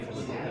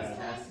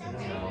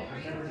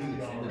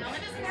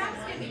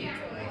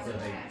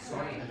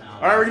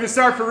All right, we're going to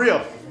start for real.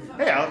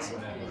 Hey, Alex.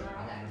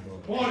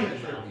 Morning.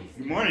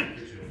 Good morning.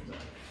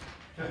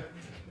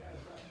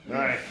 All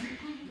right.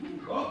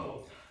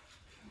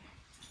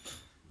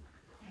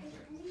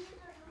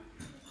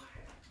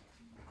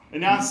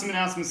 Some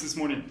announcements this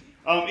morning.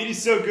 It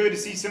is so good to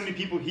see so many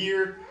people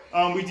here.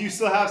 We do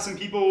still have some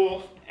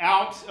people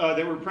out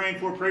that we're praying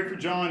for. Pray for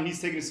John.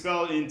 He's taking a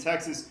spell in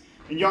Texas.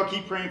 And y'all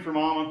keep praying for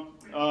Mama.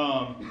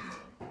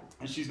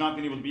 And she's not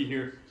been able to be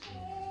here.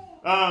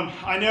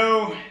 I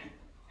know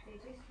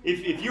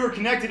if you were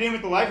connected in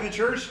with the life of the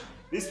church,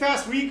 this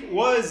past week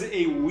was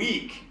a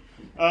week.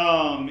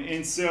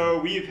 And so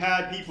we've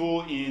had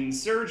people in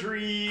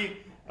surgery,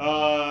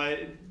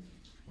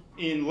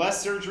 in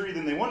less surgery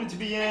than they wanted to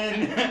be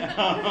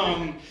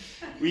in.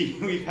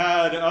 We've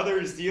had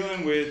others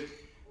dealing with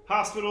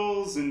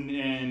hospitals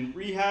and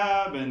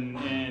rehab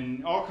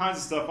and all kinds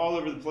of stuff all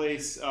over the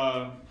place.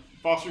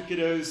 Foster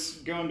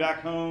kiddos going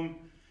back home.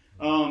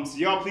 So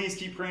y'all please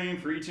keep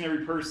praying for each and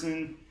every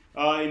person.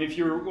 And if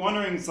you're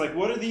wondering, it's like,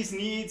 what are these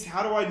needs?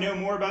 How do I know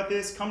more about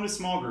this? Come to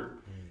small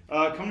group.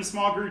 Come to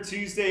small group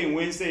Tuesday and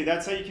Wednesday.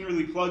 That's how you can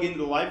really plug into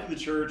the life of the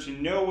church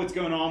and know what's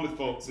going on with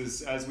folks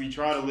as we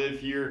try to live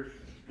here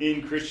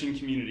in Christian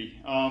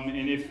community.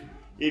 And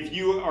if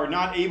you are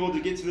not able to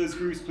get to those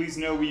groups, please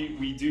know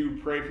we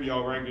do pray for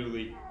y'all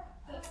regularly.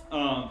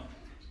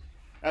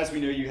 As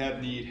we know you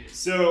have need.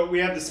 So we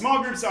have the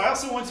small groups. I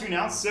also want to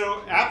announce,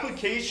 so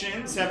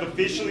applications have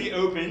officially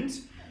opened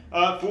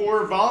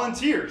for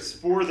volunteers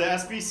for the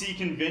SBC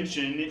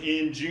convention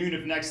in June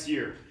of next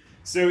year.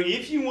 So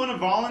if you want to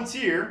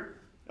volunteer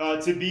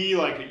to be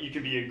like, you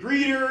can be a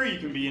greeter, you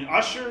can be an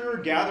usher,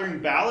 gathering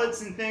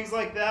ballots and things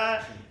like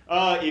that.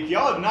 If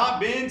y'all have not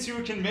been to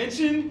a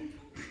convention,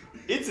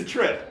 it's a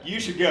trip. You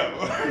should go.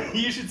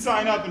 You should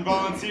sign up and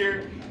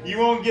volunteer. You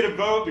won't get a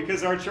vote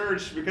because our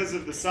church, because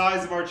of the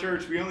size of our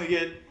church, we only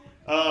get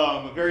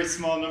a very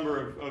small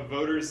number of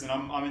voters, and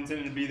I'm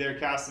intending to be there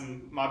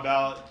casting my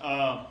ballot.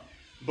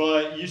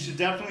 But you should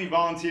definitely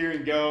volunteer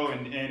and go.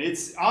 And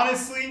it's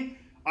honestly,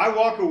 I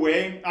walk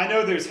away. I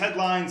know there's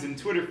headlines and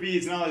Twitter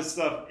feeds and all this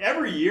stuff.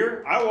 Every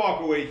year, I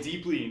walk away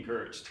deeply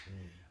encouraged.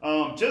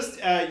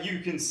 You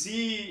can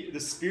see the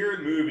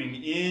Spirit moving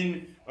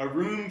in a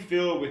room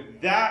filled with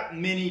that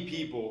many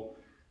people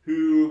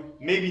who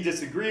maybe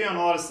disagree on a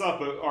lot of stuff,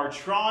 but are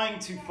trying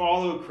to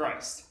follow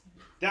Christ.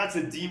 That's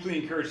a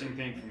deeply encouraging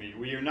thing for me.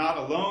 We are not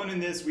alone in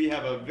this. We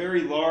have a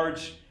very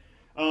large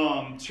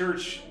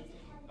church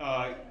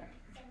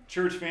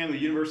family,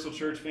 universal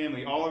church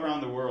family all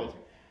around the world.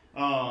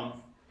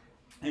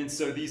 And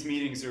so these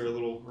meetings are a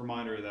little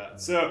reminder of that.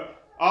 So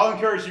I'll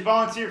encourage you,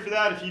 volunteer for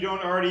that if you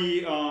don't already,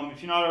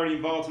 if you're not already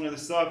involved in other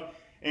stuff.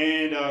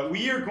 And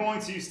we are going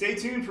to stay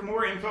tuned for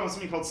more info on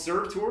something called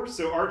Serve Tour.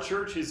 So our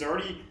church has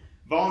already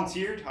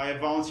volunteered. I have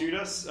volunteered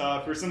us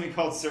for something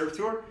called Serve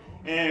Tour.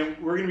 And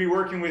we're going to be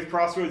working with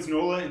Crossroads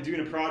NOLA and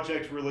doing a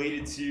project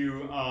related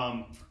to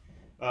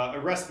a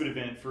respite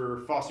event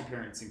for foster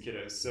parents and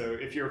kiddos. So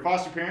if you're a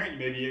foster parent, you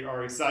maybe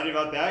are excited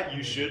about that.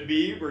 You should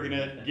be. We're going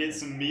to get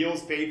some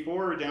meals paid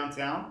for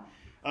downtown.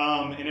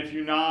 And if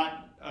you're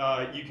not,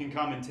 you can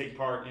come and take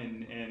part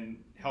and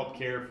help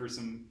care for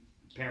some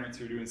parents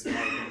who are doing some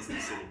other things in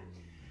the city.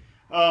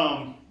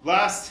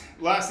 Last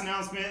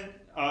announcement,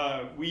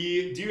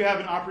 we do have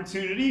an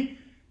opportunity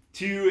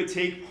to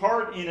take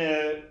part in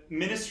a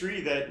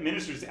ministry that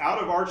ministers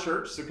out of our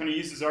church, so kind of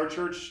uses our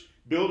church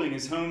building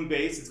as home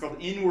base. It's called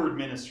Inward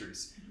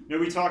Ministries. I know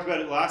we talked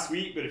about it last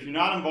week, but if you're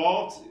not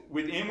involved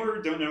with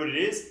Inward, don't know what it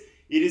is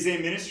a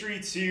ministry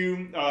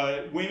to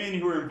women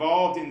who are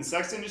involved in the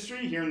sex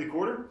industry here in the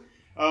quarter.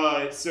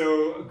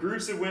 So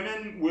groups of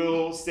women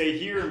will stay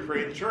here and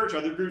pray at the church.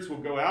 Other groups will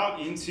go out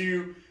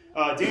into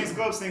dance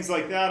clubs, things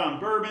like that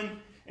on Bourbon,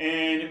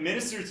 and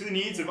minister to the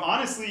needs of,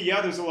 honestly, yeah,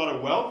 there's a lot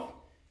of wealth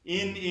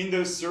in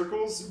those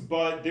circles,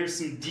 but there's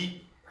some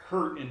deep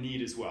hurt and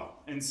need as well.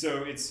 And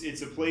so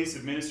it's a place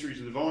of ministry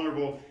to the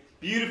vulnerable.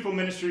 Beautiful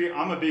ministry.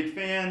 I'm a big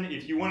fan.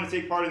 If you want to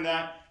take part in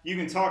that, you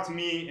can talk to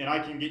me and I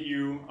can get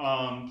you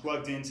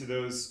plugged into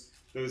those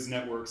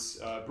networks.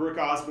 Brooke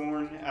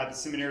Osborne at the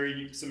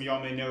seminary, some of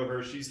y'all may know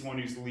her. She's the one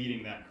who's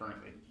leading that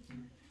currently.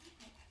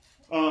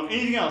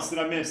 Anything else that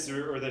I missed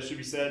or that should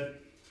be said?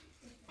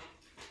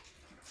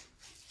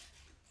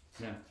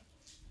 No.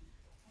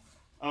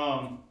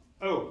 I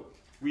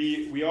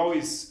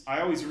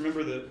always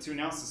remember to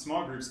announce the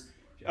small groups.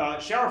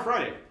 Shower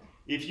Friday.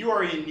 If you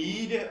are in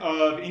need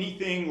of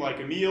anything like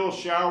a meal,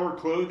 shower,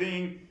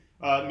 clothing,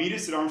 meet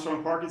us at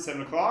Armstrong Park at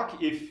 7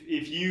 o'clock.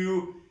 If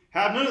you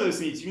have none of those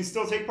needs, you can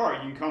still take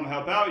part. You can come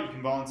help out, you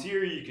can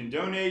volunteer, you can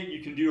donate,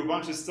 you can do a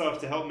bunch of stuff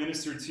to help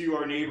minister to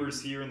our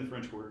neighbors here in the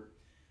French Quarter.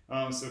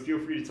 So feel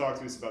free to talk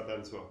to us about that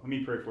as well. Let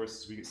me pray for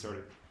us as we get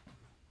started.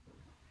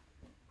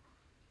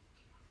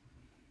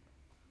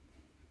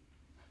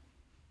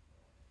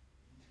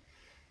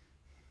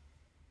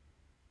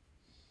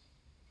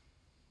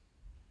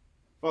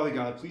 Father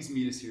God, please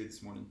meet us here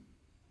this morning.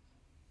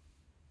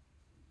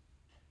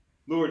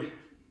 Lord,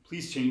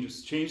 please change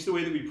us. Change the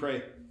way that we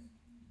pray.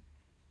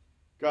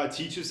 God,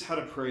 teach us how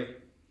to pray.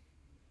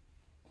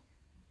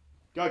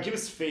 God, give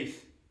us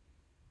faith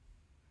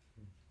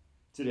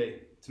today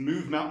to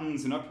move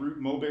mountains and uproot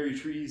mulberry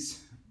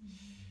trees.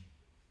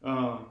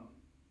 God,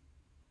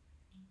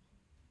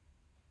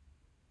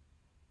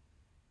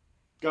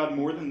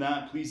 more than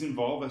that, please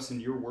involve us in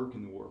your work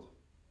in the world.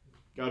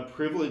 God,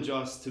 privilege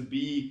us to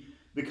be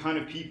the kind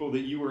of people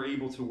that you are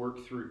able to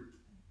work through.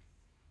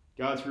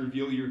 God, to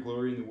reveal your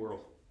glory in the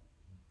world.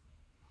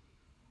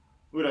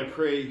 Lord, I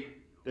pray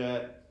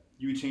that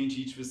you would change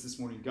each of us this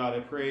morning. God,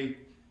 I pray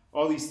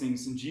all these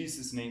things in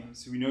Jesus' name,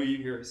 so we know you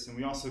hear us, and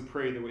we also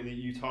pray the way that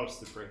you taught us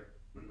to pray.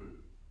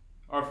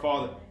 Our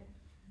Father,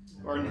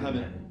 who art in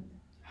heaven,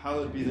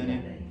 hallowed be thy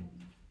name.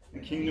 The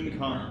kingdom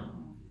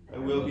come, thy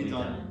will be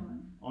done,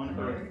 on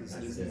earth as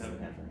it is in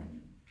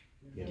heaven.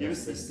 Give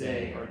us this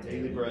day our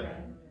daily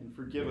bread, and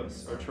forgive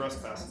us our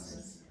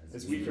trespasses,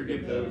 as we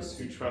forgive those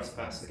who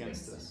trespass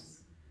against us.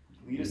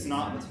 Lead us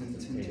not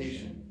into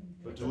temptation,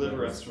 but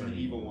deliver us from the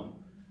evil one.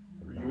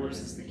 For yours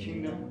is the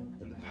kingdom,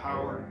 and the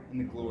power,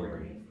 and the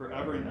glory,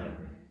 forever and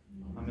ever.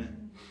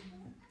 Amen.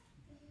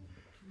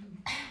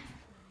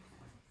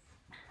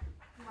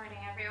 Good morning,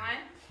 everyone.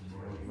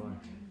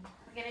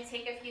 We're going to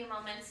take a few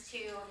moments to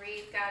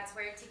read God's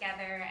Word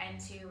together and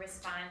to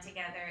respond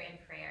together in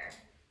prayer.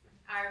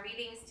 Our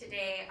readings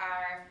today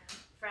are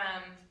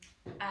from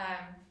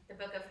the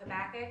book of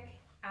Habakkuk,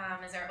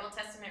 as our Old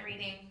Testament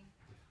reading.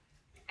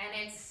 And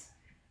it's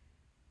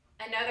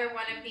another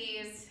one of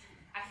these.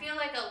 I feel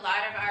like a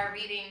lot of our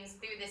readings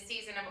through the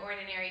season of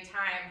ordinary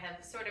time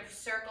have sort of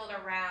circled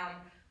around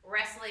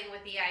wrestling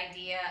with the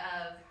idea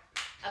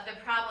of the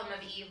problem of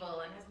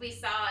evil. And as we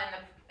saw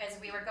as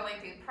we were going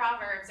through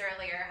Proverbs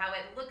earlier, how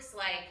it looks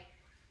like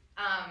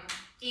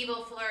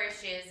evil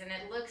flourishes, and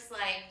it looks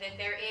like that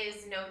there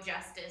is no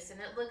justice, and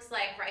it looks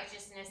like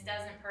righteousness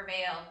doesn't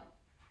prevail.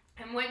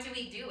 And what do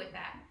we do with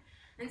that?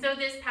 And so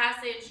this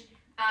passage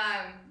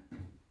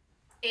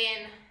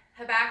in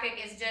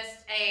Habakkuk is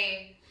just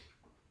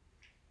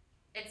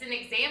it's an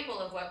example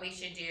of what we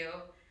should do,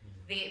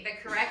 the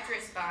correct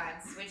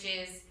response, which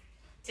is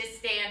to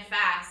stand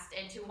fast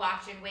and to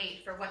watch and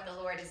wait for what the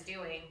Lord is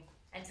doing,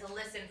 and to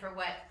listen for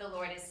what the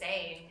Lord is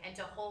saying, and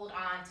to hold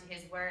on to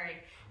his word.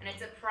 And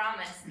it's a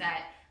promise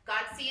that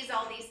God sees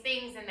all these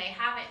things and they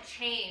haven't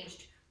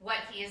changed what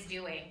he is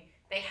doing.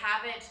 They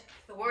haven't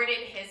thwarted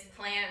his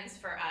plans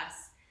for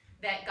us.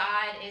 That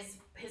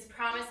his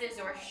promises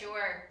are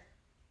sure,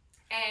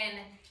 and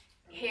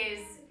his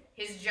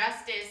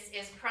justice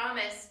is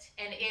promised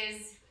and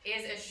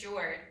is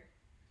assured.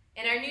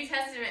 And our New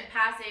Testament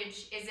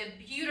passage is a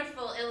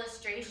beautiful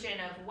illustration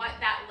of what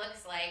that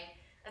looks like.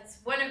 That's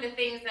one of the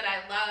things that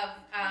I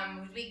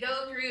love. We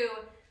go through,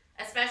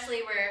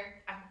 especially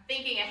where I'm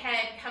thinking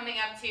ahead, coming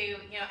up to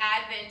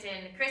Advent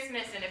and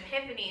Christmas and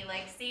Epiphany,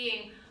 like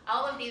seeing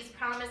all of these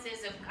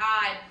promises of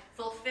God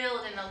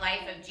fulfilled in the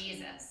life of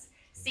Jesus.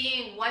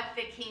 Seeing what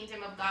the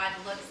kingdom of God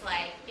looks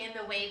like in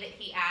the way that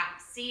he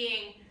acts.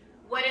 Seeing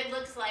what it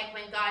looks like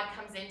when God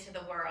comes into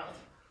the world.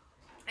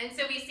 And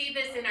so we see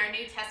this in our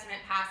New Testament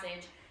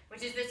passage,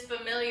 which is this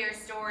familiar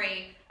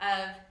story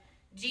of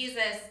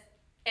Jesus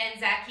and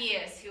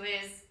Zacchaeus, who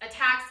is a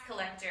tax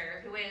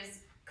collector, who is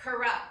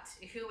corrupt,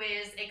 who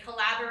is a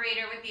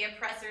collaborator with the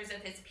oppressors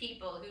of his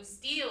people, who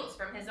steals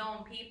from his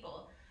own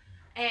people.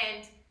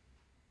 And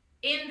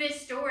in this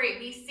story,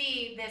 we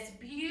see this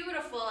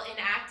beautiful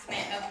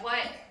enactment of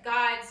what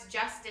God's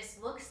justice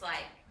looks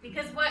like.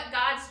 Because what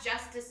God's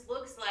justice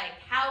looks like,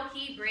 how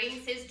he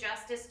brings his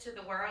justice to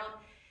the world,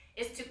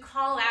 is to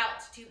call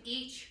out to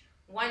each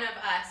one of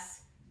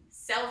us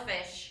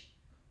selfish,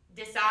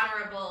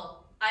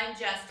 dishonorable,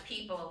 unjust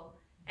people,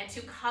 and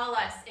to call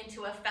us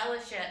into a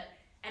fellowship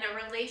and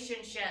a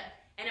relationship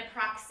and a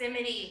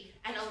proximity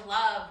and a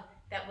love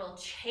that will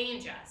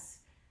change us,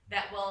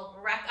 that will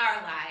wreck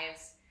our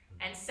lives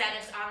and set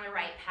us on the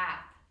right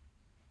path.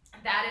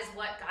 That is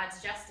what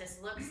God's justice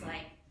looks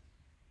like.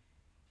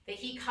 That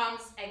he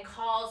comes and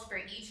calls for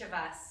each of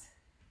us.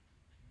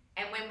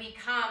 And when we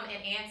come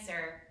and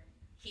answer,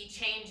 he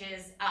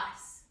changes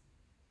us.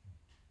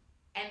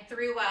 And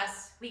through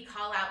us, we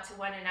call out to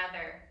one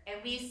another.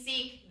 And we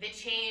seek the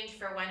change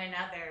for one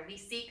another. We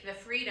seek the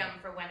freedom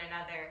for one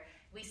another.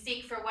 We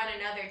seek for one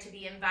another to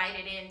be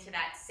invited into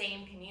that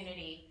same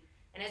community.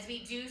 And as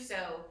we do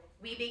so,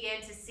 we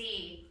begin to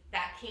see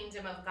that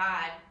kingdom of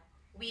God.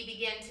 We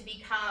begin to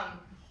become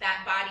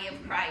that body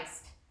of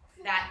Christ,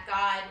 that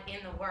God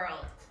in the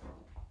world.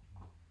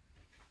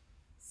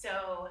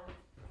 So,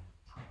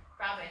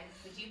 Robin,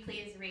 would you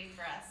please read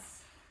for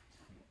us?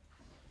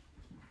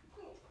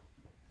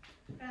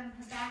 From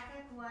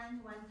Habakkuk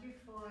 1,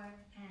 1-4,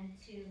 and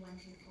 2,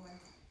 1-4.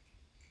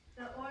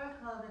 The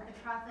oracle that the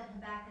prophet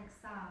Habakkuk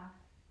saw.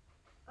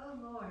 O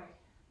Lord,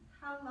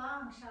 how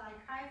long shall I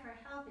cry for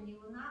help and you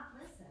will not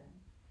listen?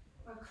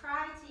 Or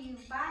cry to you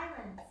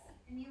violence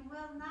and you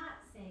will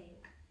not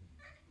save?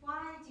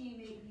 Why do you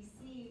make me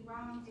see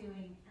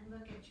wrongdoing and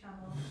look at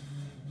trouble?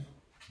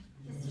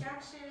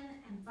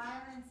 Destruction and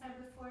violence are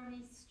before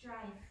me,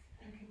 strife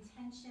and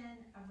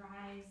contention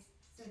arise.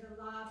 So the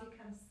law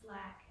becomes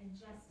slack and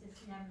justice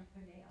never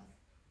prevails.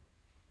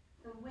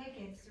 The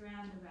wicked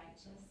surround the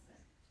righteous.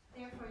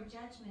 Therefore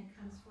judgment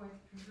comes forth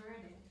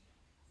perverted.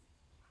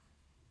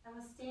 I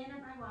will stand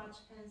at my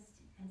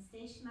watchpost and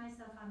station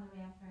myself on the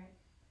rampart.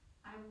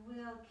 I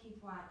will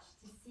keep watch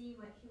to see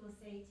what he will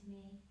say to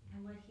me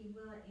and what he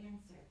will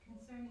answer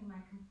concerning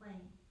my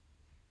complaint.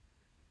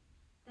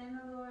 Then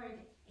the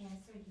Lord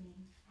answered me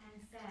and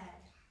said,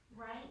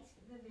 write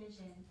the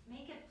vision,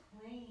 make it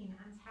plain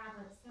on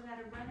tablets so that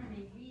a runner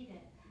may read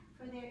it,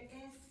 for there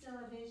is still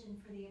a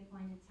vision for the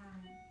appointed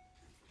time.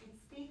 It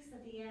speaks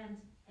of the end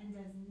and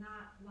does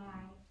not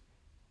lie.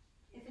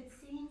 If it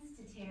seems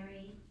to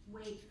tarry,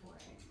 wait for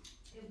it.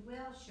 It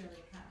will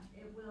surely come.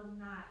 It will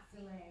not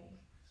delay.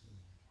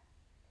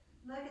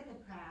 Look at the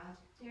proud.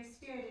 Their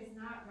spirit is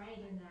not right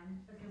in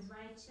them, but the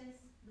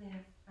righteous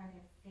live by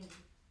their faith.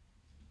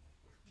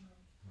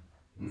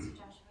 Mr.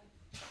 Joshua.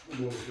 Good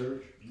morning,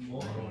 church.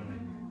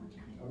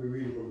 I'll be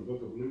reading from the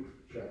book of Luke,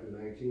 chapter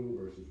 19,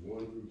 verses 1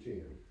 through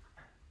 10.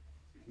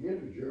 He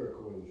entered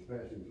Jericho and was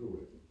passing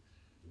through it.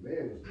 The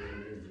man was there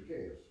named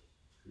Zacchaeus.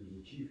 He was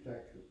the chief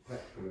tax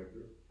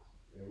collector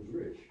and was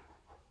rich.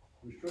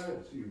 He was trying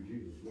to see who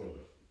Jesus was.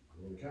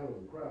 And on account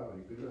of the crowd,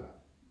 he could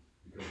not,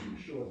 because he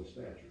was short in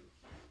stature.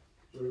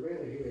 So he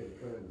ran ahead and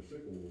climbed a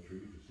sycamore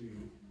tree to see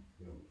him,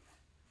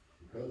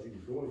 because he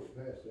was going to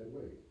pass that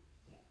way.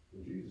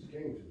 When Jesus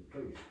came to the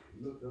place,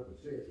 he looked up and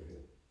said to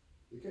him,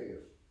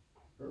 Zacchaeus,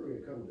 hurry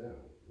and come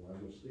down, or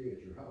I must stay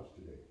at your house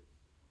today.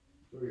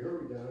 So he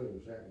hurried down and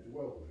was happy to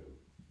welcome him.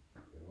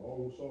 And all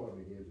who saw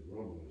him began to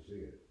grumble and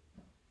said,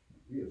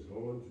 he has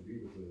gone to be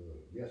with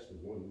the guest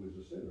of one who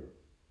is a sinner.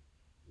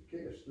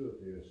 Zacchaeus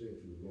stood there and said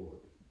to the Lord,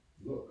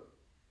 look,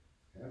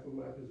 half of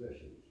my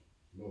possessions,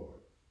 Lord,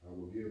 I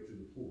will give to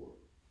the poor.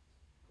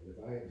 And if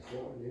I have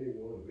defrauded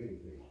anyone of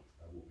anything,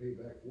 I will pay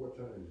back 4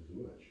 times as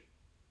much.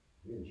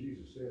 Then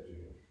Jesus said to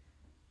him,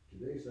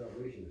 today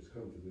salvation has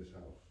come to this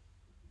house,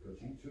 because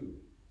he too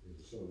is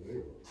the son of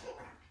Abraham.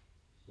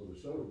 For the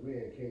Son of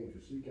Man came to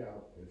seek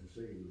out and to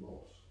save the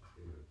lost.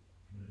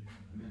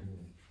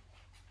 Amen.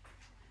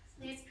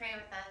 Please pray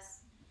with us.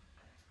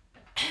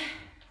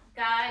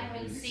 God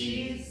who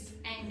sees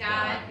and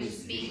God who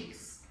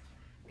speaks,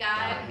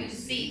 God who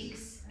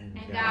seeks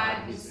and God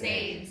who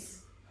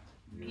saves.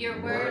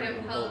 Your word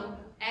of hope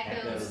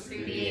echoes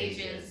through the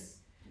ages.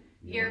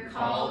 Your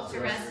call to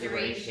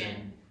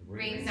restoration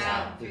rings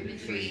out through the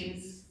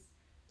trees.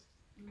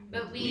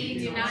 But we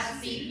do not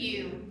seek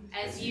you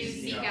as you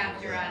seek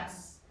after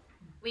us.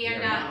 We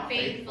are not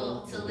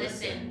faithful to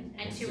listen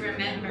and to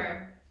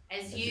remember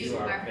as you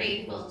are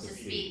faithful to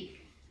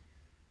speak.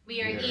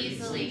 We are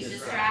easily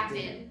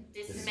distracted,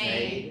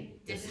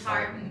 dismayed,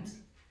 disheartened.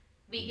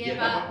 We give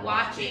up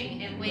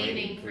watching and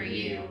waiting for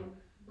you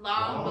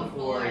long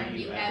before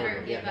you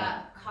ever give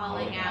up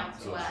calling out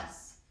to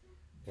us.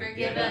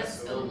 Forgive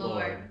us, O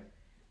Lord.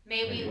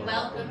 May we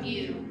welcome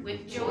you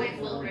with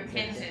joyful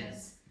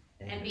repentance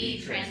and be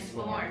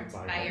transformed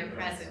by your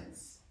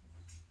presence.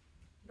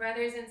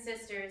 Brothers and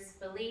sisters,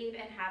 believe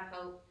and have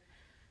hope,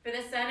 for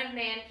the Son of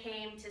Man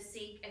came to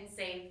seek and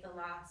save the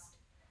lost.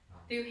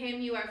 Through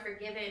him you are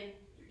forgiven,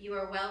 you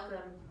are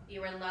welcome,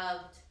 you are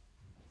loved.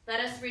 Let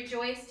us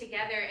rejoice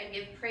together and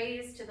give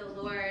praise to the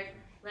Lord.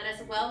 Let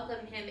us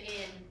welcome him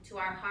in to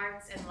our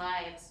hearts and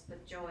lives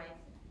with joy.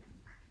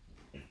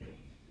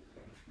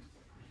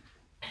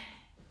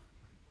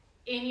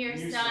 In your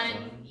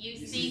Son,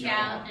 you seek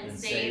out and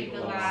save the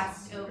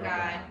lost, O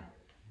God,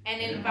 and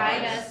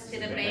invite us to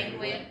the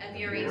banquet of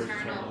your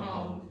eternal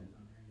home.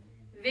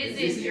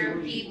 Visit your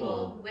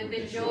people with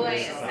the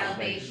joy of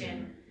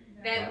salvation,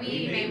 that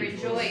we may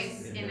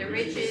rejoice in the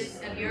riches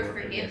of your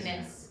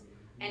forgiveness,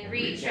 and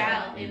reach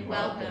out in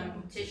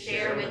welcome to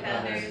share with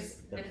others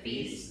the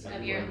feast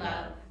of your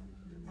love.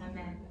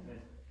 Amen.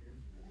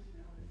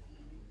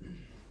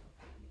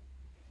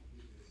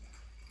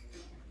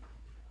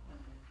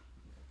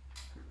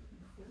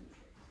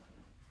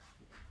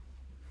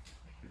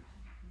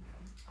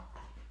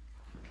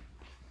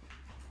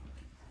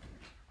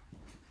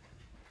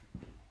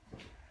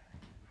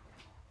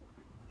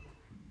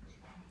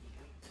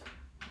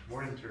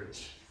 Morning,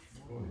 church.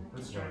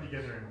 Let's join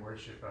together in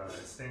worship.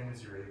 Stand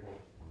as you're able.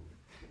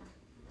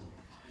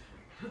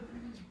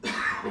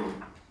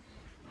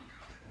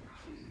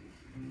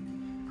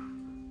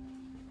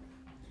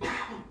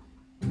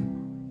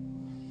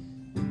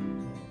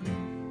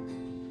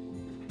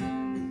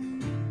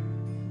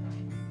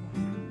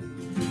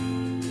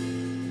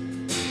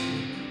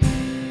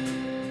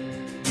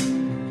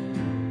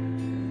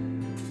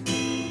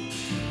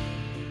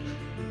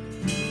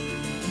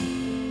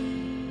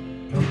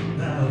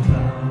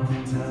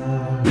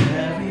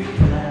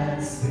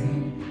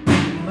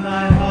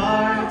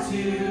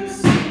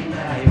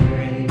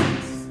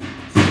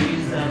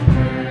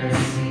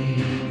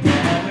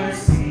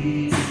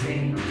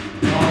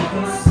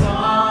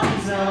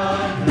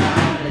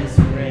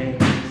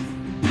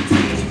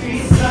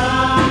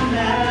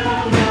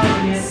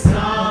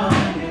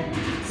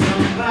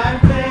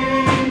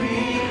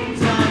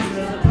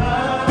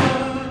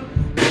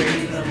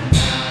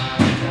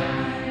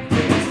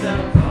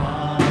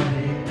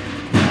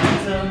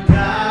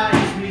 God.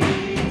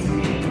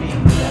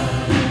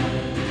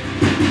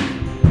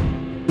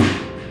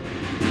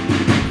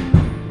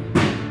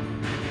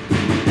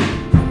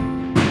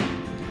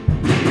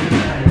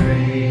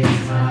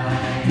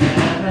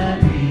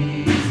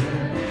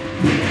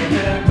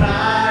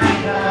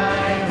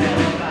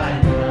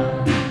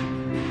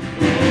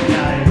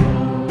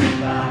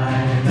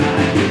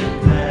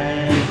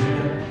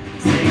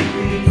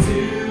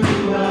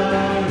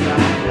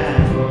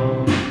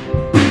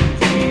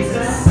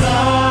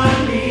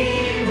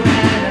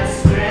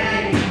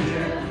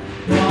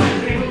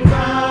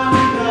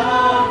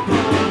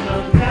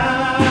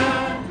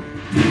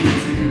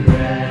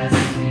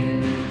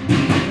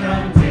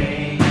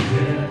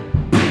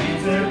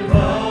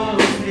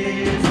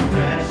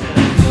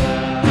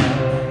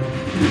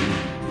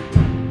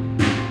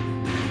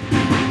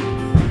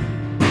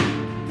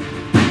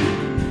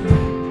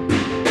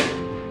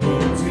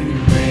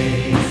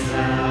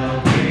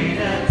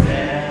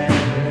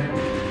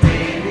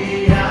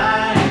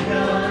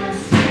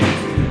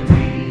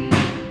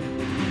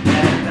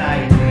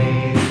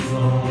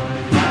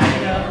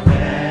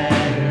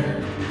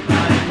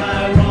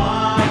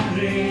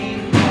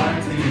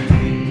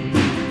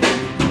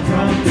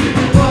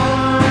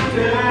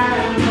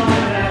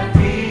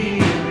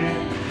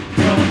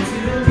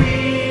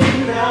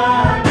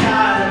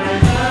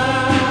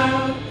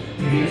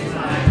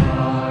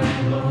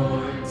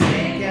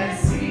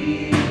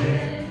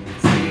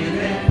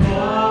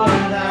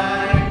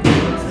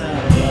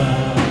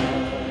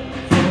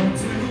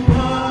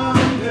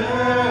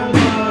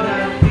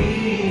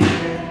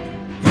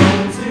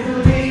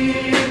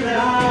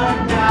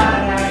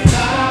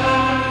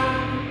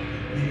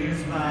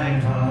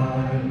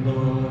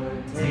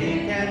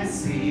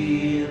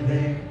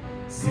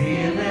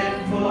 seal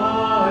it for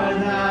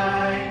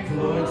thy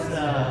courts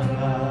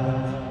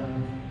above.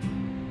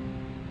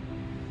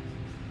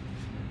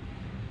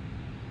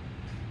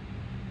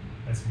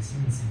 As we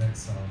sing this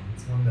next song,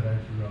 it's one that I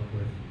grew up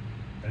with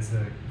as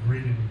a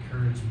great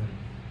encouragement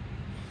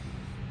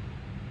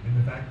in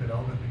the fact that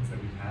all the things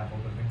that we have, all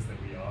the things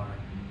that we are,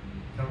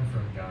 come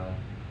from God.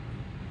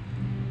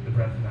 The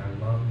breath in our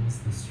lungs,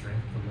 the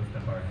strength to lift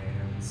up our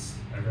hands,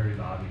 our very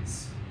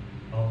bodies,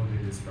 all of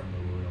it is from the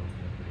Lord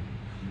ultimately.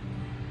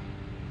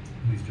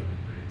 Please join in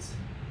praise.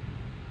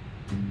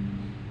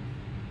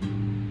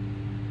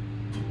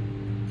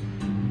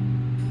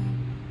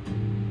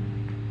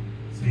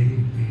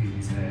 Take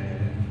these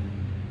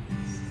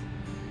hands,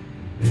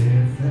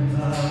 lift them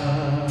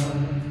up,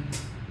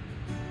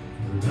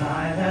 for I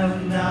have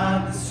not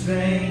the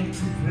strength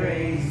to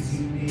praise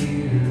you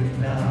near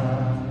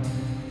enough,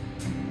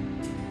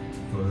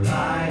 for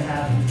I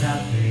have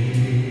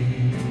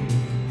nothing,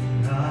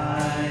 I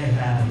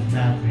have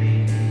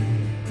nothing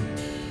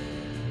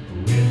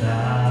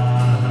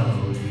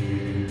without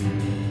you.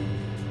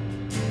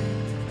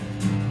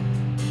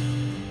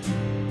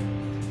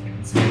 And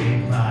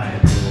take my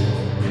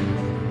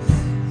voice,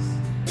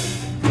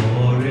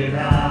 pour it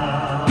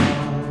out.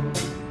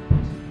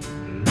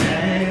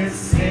 Let's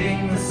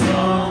sing the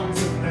songs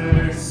of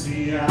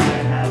mercy I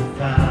have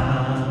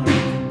found.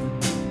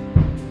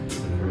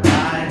 For I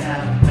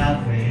have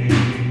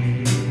nothing,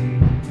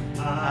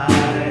 I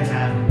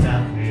have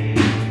nothing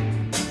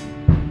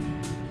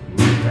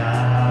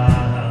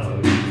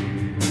without you.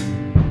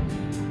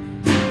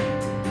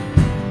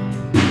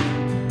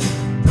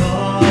 And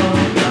all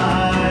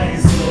my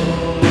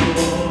soul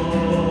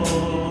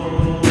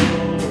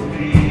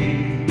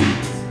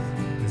needs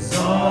is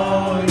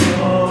all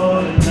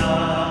your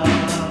love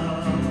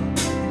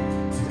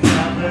to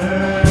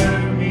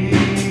cover me,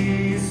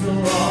 so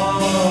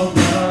all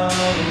the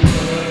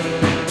world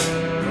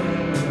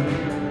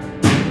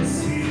will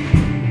see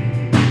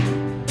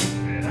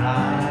that I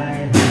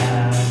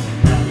have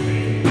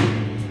nothing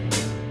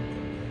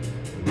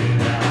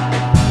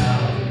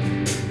without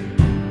you.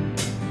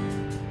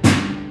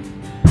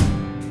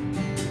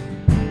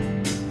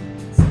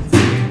 So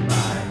take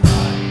my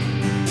body,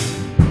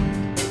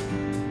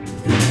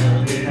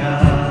 build it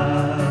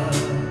up.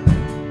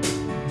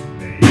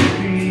 May it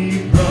be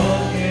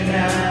broken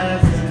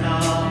as an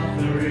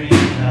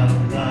offering of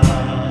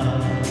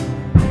love.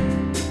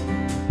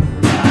 For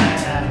I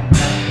have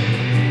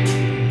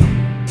nothing,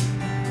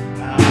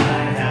 I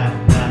have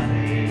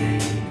nothing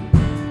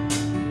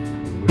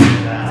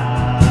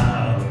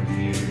without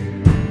you.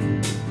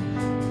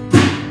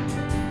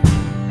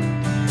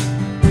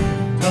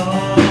 And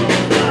all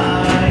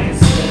my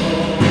soul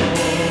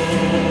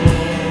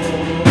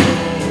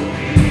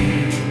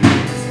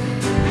needs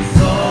is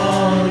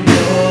all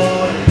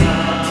your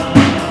love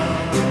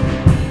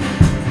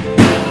to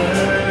cover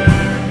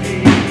me,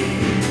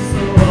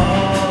 so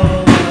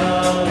all the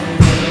world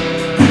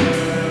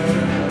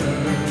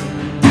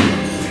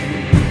will see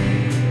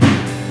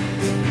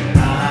that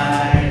I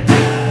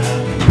have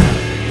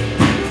nothing,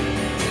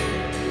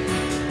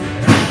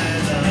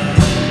 that I love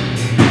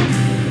you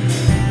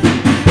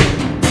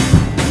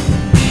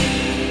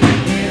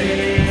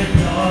with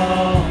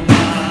all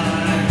my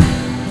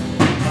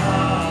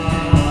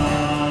heart,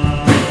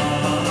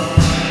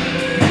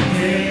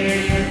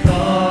 with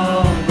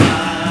all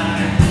my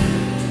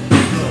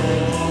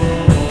soul,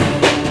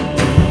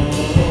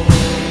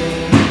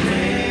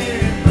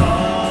 with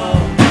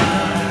all my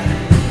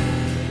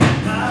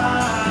mind,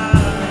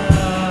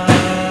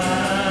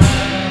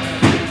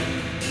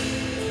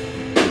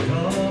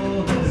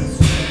 all the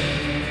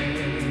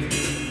strength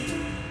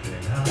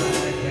that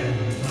I can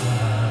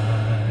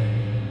find.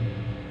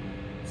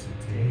 So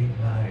take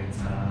my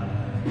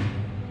time.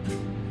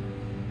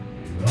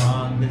 You're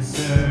on this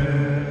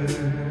earth.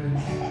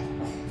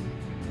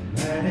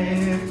 Let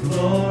it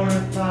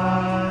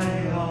glorify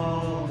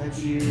all that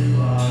you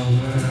are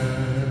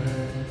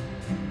worth.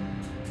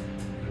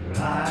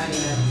 For I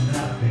am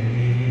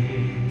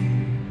nothing,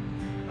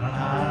 I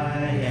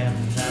am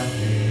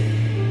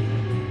nothing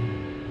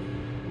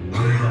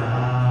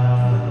without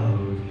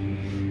you.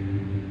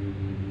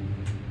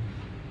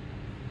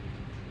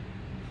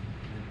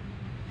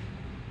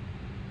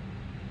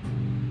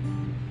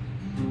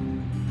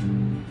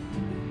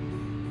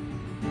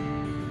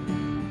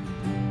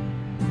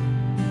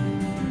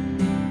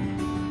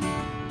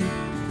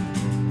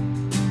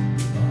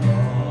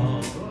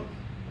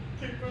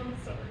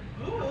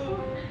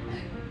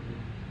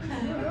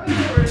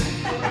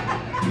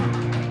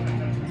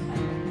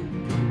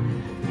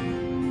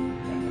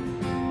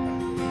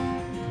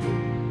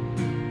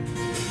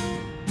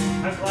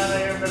 I'm glad I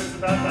am, but it's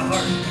about the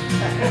heart.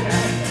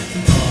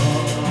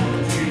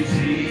 All to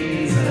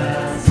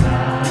Jesus I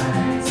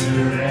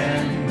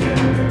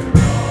surrender,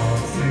 all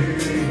to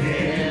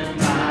Him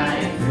I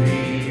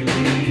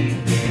freely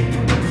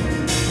give.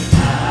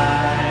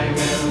 I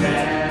will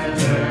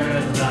ever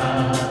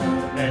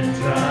love and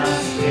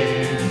trust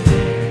in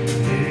Him,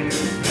 His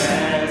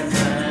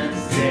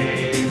presence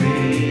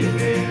daily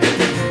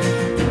with.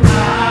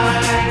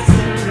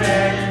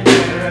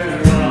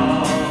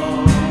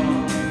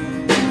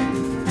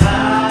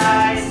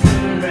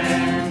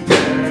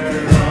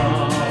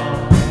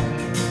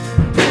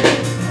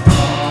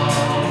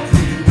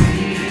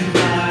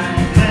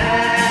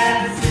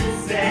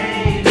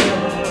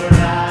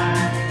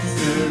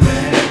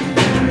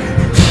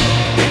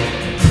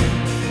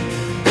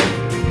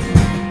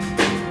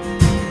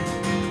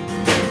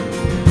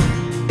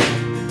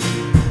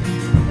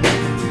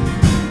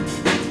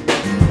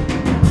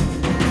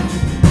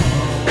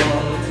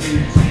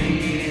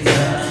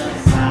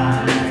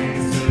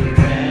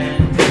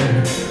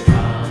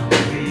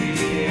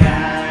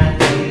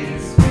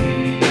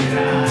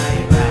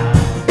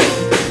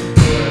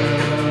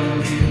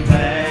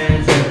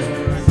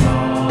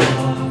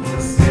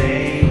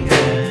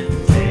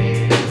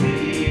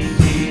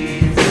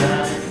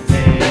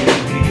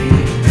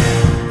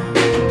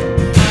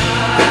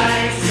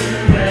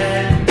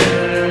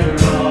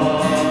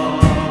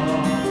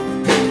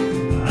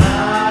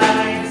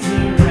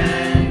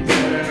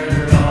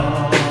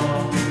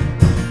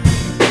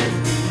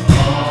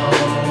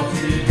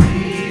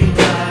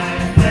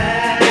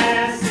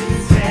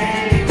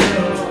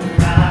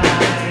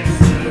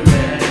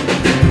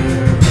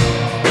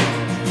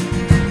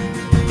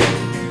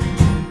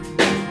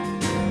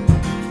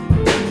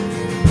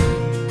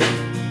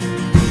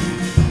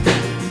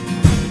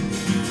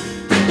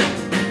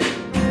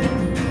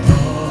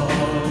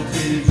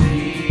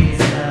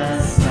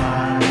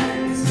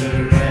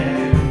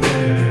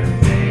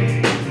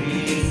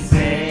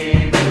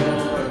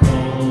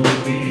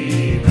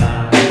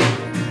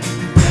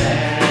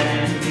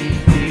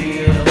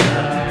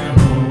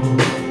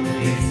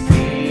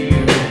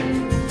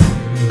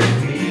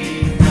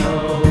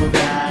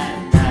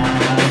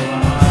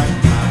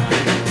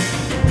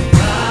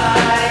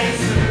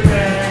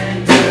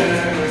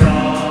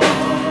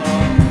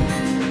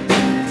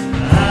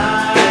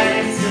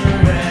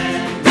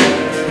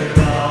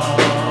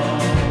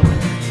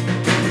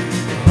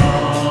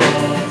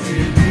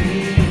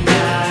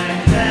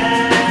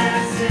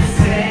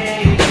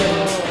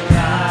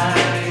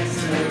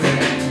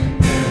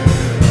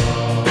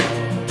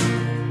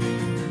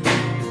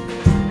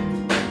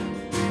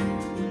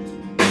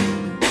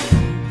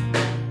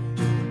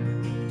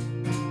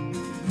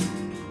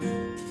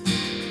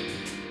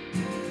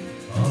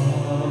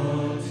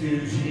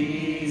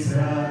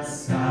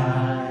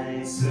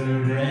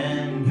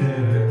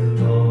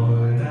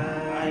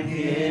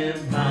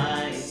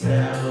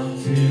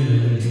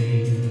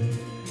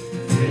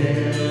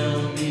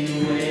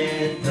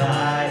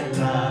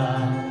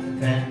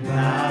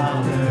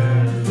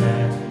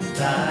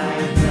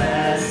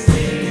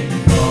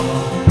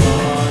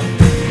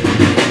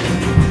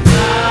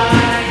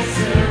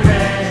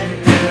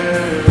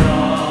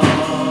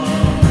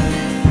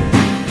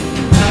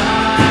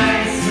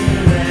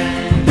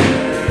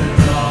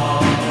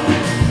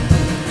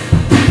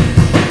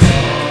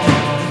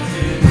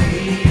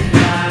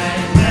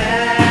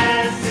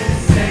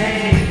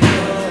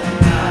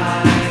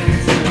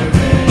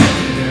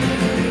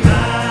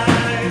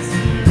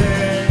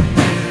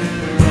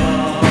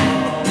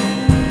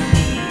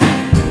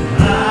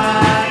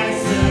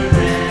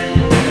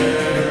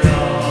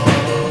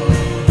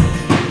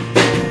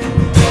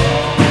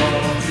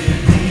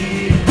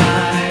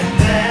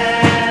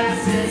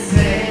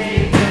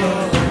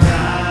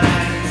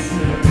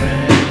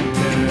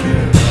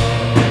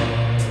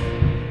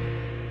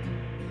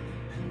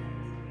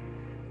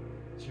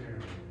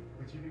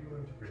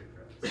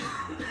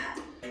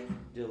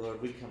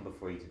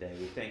 before you today.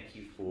 We thank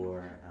you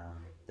for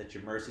that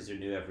your mercies are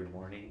new every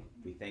morning.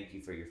 We thank you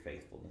for your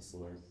faithfulness,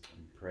 Lord,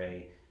 and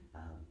pray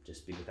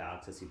just be with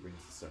Alex as he brings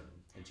the sermon.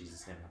 In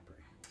Jesus' name I pray.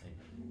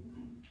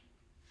 Amen.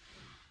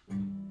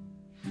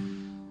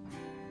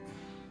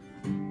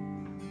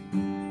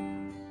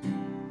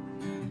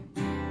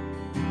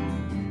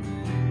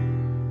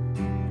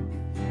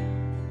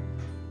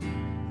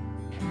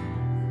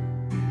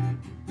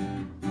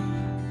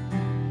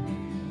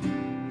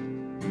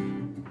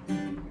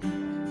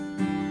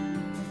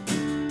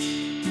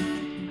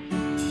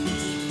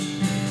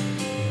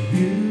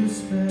 You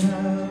spread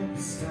out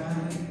the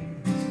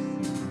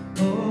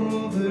skies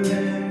over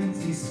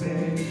empty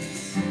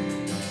space.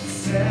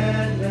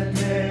 Said, let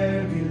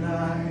there be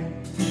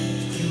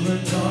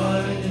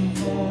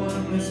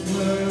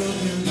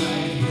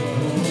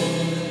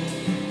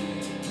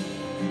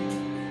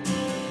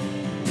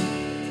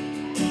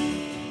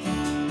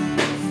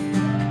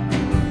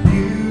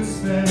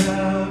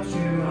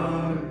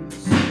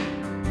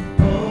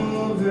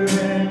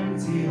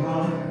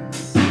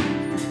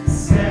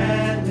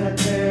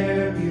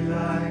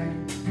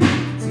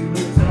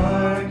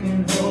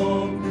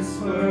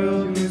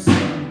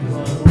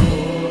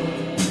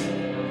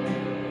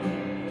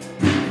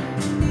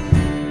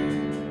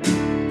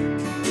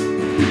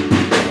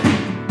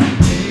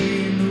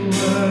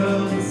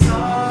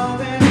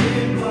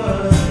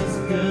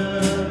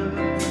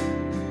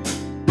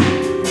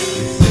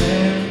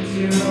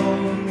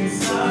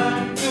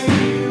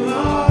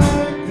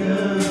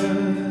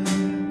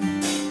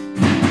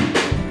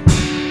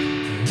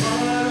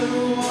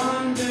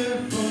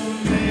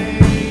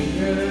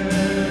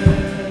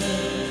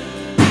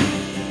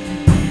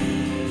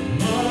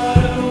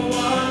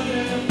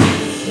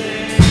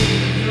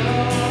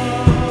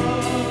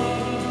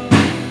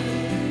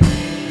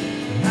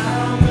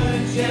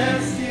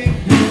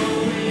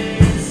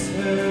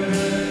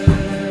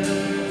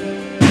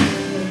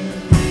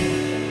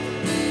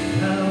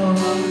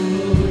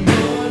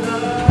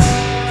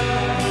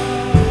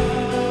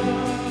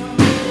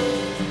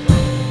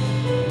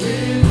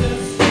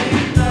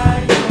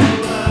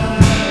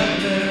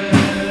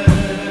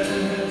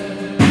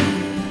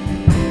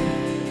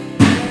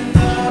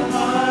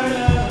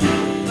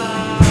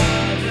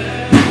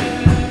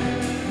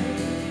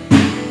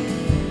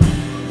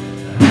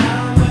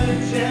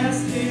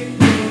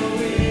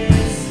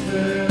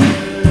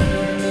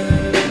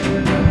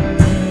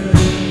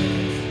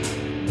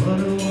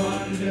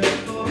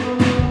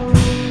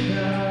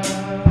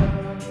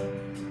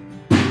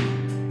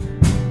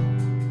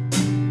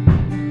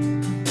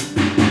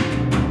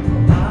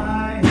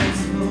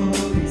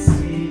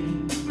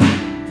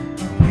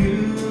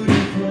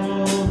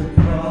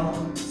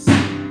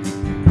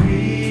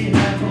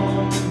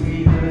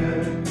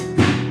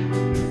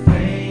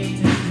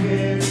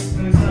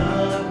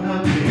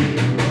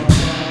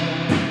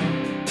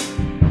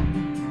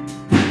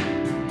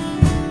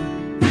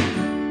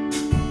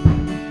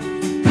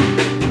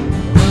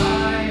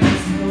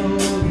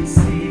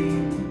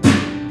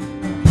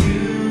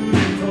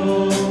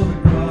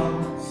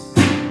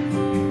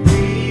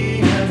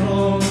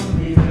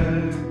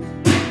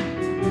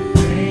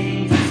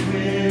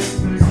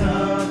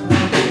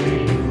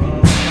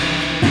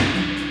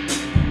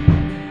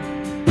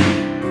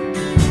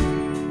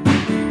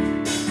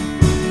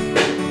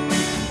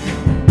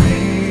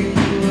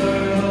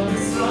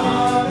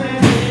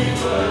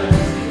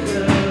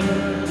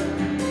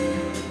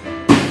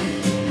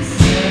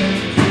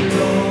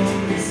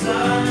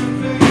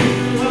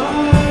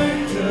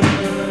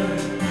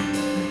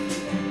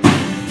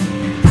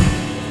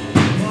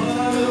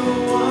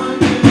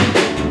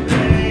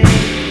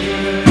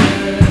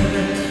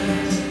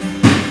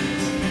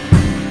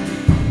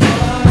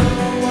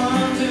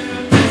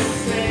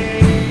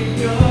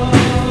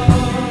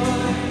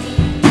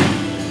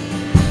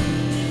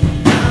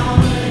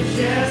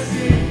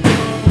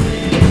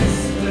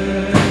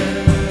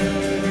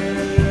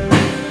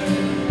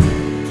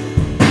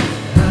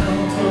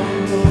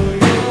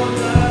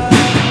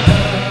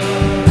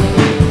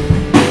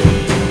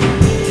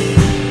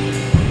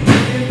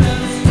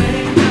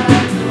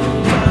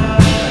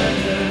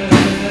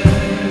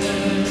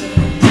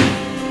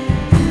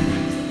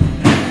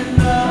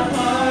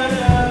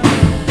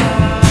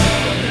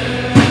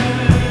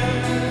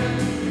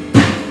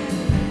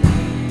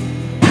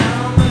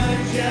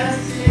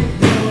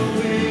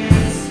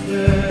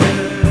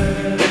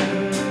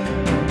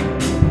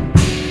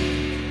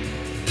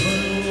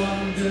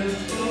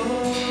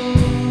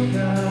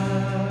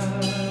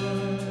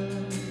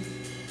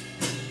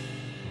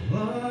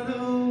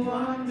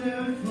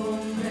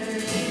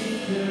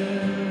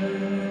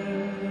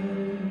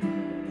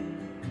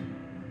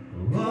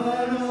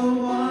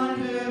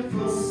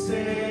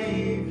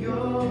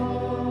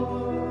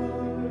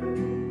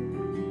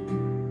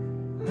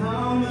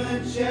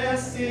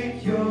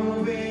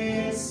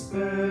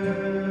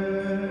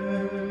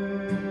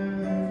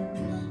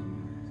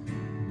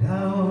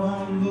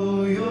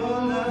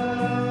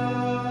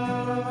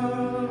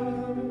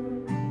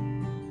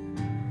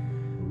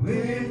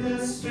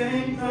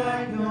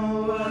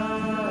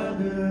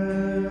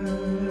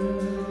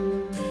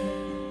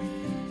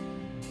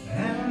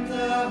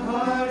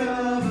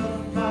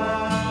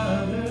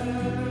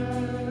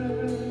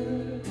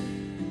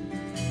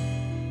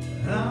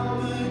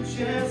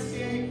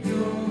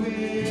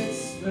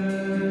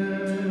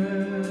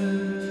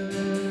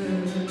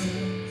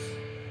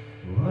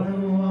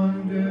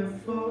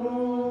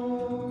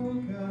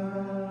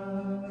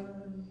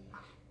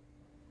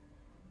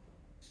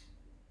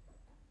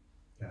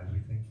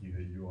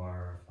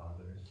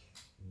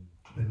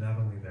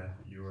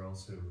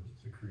also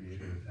the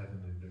creator of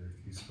heaven and earth.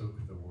 You spoke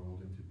the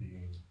world into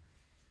being.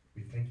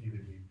 We thank you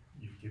that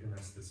you've given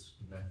us this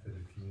method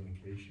of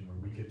communication where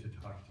we get to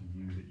talk to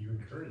you, that you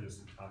encourage us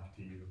to talk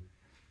to you.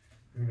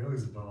 Who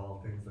knows above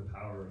all things the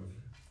power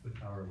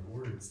of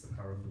words, the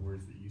power of the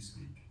words that you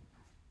speak.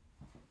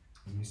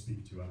 When you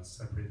speak to us,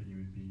 I pray that you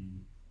would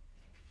be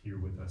here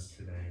with us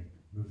today,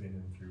 move in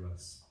and through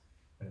us,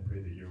 and I pray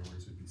that your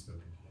words would be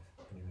spoken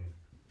today. Amen.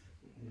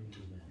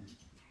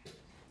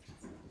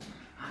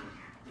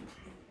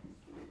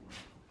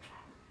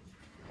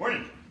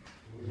 Morning.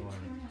 Good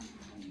morning.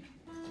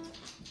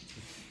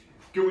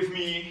 Go with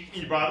me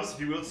in your Bibles, if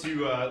you will,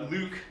 to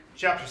Luke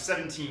chapter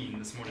 17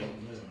 this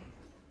morning.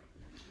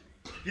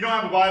 If you don't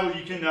have a Bible,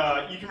 you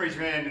can raise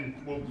your hand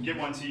and we'll get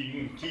one to you.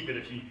 You can keep it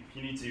if you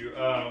need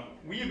to.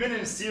 We have been in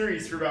a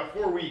series for about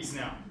 4 weeks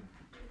now,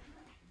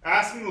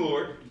 asking the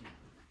Lord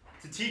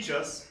to teach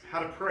us how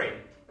to pray.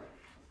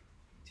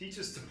 Teach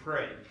us to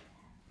pray.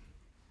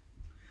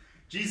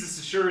 Jesus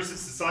assures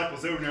his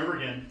disciples over and over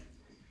again,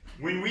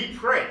 when we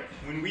pray,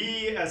 when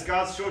we as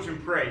God's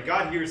children pray,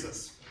 God hears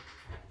us.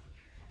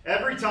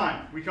 Every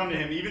time we come to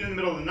him, even in the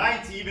middle of the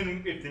night,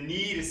 even if the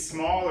need is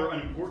small or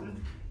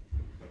unimportant,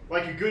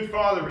 like a good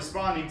father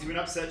responding to an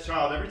upset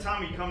child, every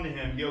time we come to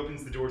him, he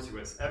opens the door to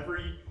us.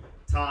 Every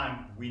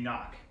time we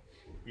knock,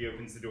 he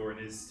opens the door and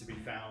is to be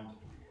found,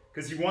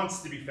 because he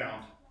wants to be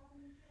found.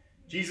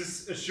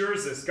 Jesus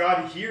assures us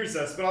God hears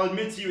us, but I'll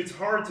admit to you, it's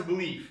hard to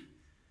believe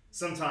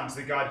sometimes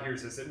that God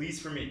hears us, at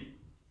least for me.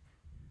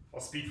 I'll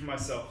speak for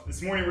myself.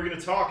 This morning we're going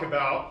to talk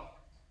about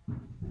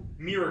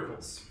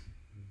miracles,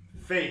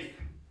 faith,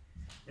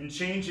 and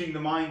changing the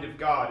mind of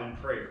God in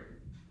prayer.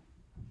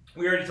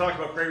 We already talked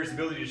about prayer's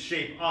ability to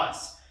shape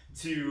us,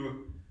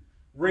 to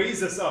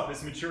raise us up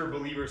as mature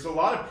believers. So a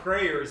lot of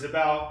prayer is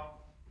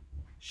about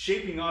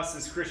shaping us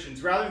as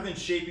Christians rather than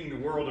shaping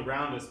the world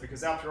around us,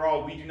 because after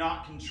all, we do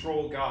not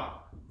control God.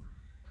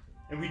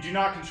 And we do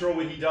not control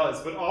what he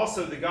does, but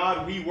also the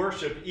God we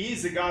worship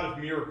is a God of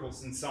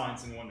miracles and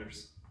signs and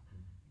wonders.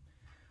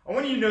 I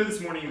want you to know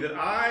this morning that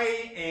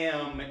I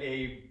am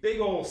a big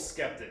old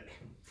skeptic.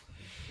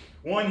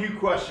 One who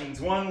questions,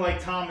 one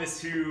like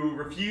Thomas who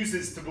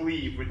refuses to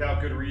believe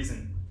without good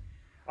reason.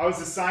 I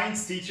was a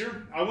science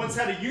teacher. I once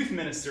had a youth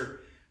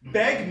minister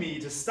beg me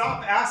to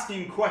stop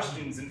asking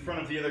questions in front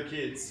of the other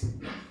kids.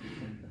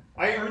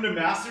 I earned a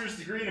master's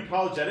degree in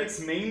apologetics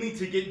mainly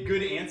to get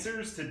good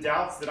answers to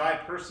doubts that I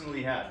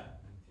personally had.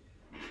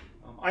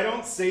 I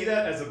don't say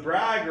that as a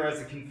brag or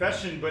as a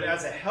confession, but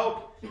as a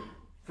help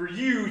for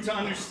you to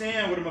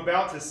understand what I'm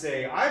about to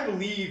say. I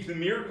believe the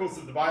miracles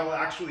of the Bible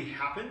actually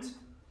happened,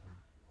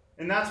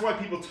 and that's why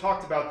people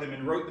talked about them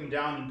and wrote them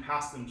down and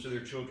passed them to their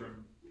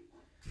children.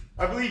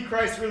 I believe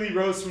Christ really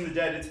rose from the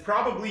dead. It's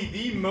probably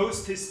the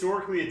most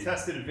historically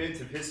attested event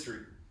of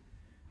history.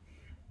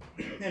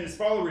 And his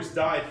followers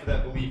died for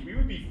that belief. We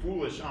would be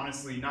foolish,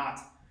 honestly, not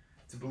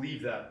to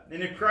believe that.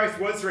 And if Christ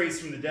was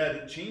raised from the dead,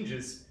 it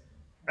changes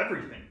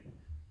everything.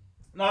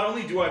 Not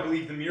only do I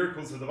believe the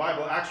miracles of the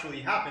Bible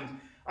actually happened,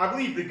 I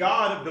believe the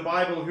God of the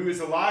Bible, who is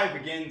alive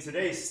again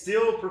today,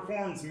 still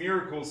performs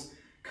miracles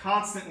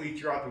constantly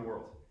throughout the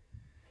world.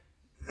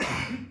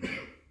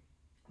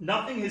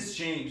 Nothing has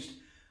changed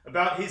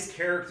about his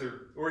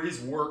character or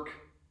his work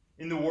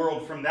in the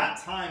world from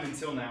that time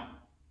until now.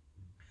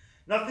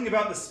 Nothing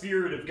about the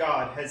Spirit of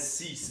God has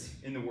ceased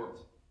in the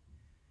world.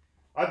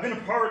 I've been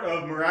a part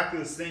of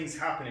miraculous things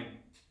happening.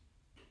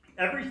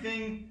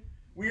 Everything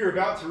we are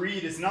about to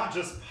read is not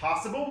just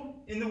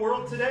possible in the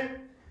world today,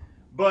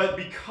 but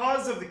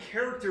because of the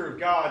character of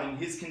God and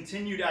his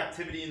continued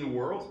activity in the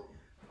world,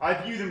 I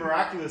view the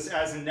miraculous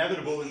as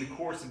inevitable in the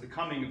course of the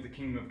coming of the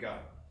kingdom of God.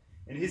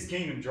 And his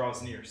kingdom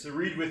draws near. So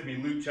read with me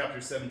Luke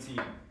chapter 17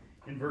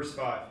 in verse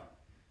 5.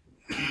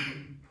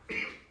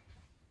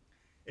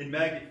 And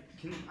Meg,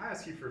 can I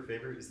ask you for a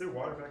favor? Is there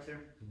water back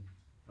there?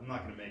 I'm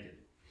not going to make it.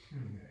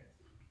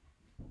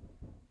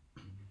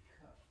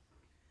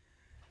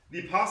 The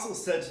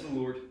apostles said to the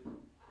Lord,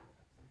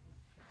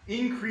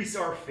 "Increase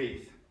our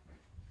faith."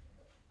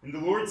 And the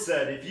Lord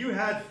said, "If you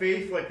had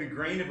faith like the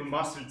grain of a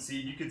mustard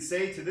seed, you could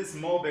say to this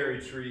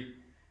mulberry tree,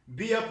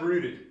 'Be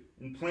uprooted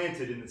and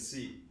planted in the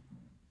sea,'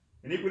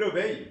 and it would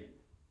obey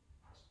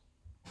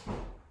you.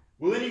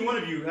 Will any one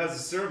of you who has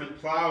a servant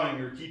plowing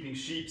or keeping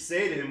sheep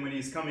say to him when he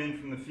has come in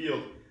from the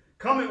field,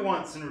 'Come at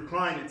once and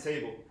recline at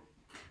table'?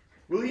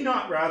 Will he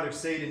not rather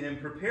say to him,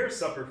 'Prepare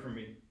supper for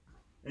me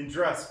and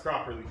dress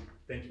properly'?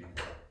 Thank you.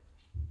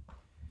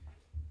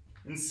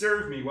 'And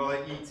serve me while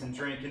I eat and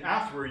drink, and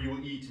afterward you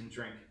will eat and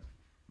drink.'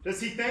 Does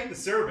he thank the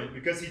servant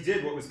because he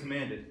did what was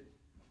commanded?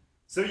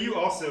 So you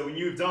also, when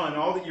you have done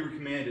all that you were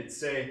commanded,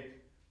 say,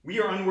 'We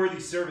are unworthy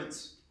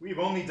servants. We have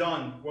only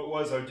done what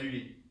was our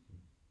duty.'"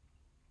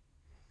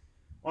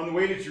 On the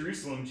way to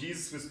Jerusalem,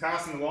 Jesus was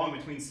passing along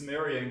between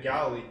Samaria and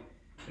Galilee,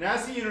 and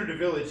as he entered a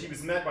village, he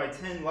was met by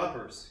 10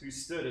 lepers who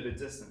stood at a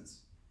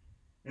distance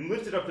and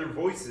lifted up their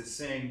voices,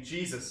 saying,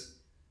 "Jesus,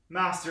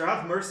 Master,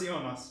 have mercy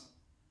on us."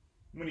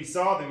 When he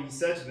saw them, he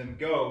said to them,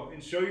 "Go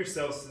and show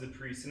yourselves to the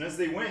priests." And as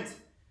they went,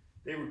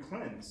 they were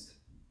cleansed.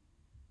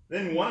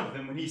 Then one of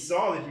them, when he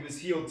saw that he was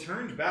healed,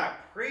 turned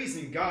back,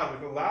 praising God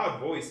with a loud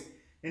voice,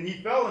 and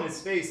he fell on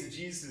his face at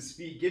Jesus'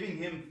 feet, giving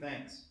him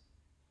thanks.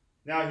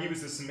 Now he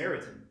was a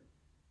Samaritan.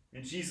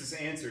 And Jesus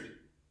answered,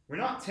 "Were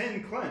not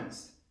 10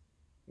 cleansed?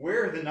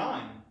 Where are the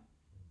 9?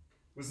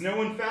 Was no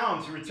one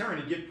found to return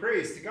and give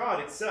praise to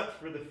God except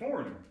for the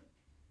foreigner?"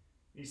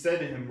 He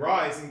said to him,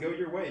 "Rise and go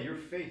your way. Your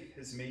faith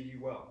has made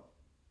you well."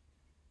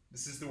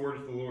 This is the word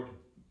of the Lord.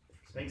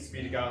 Thanks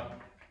be to God.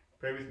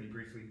 Pray with me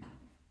briefly.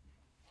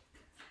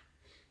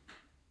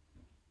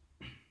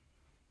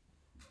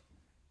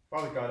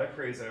 Father God, I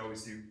pray as I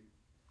always do,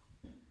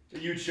 that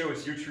you would show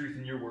us your truth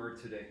and your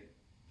word today.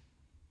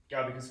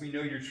 God, because we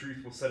know your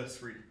truth will set us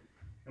free,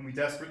 and we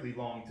desperately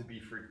long to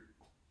be free.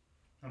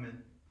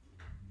 Amen.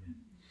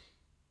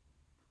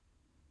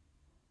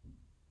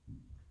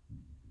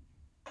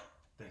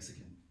 Thanks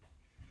again.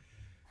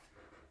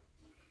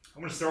 I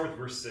want to start with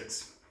verse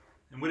 6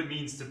 and what it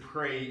means to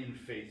pray in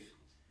faith.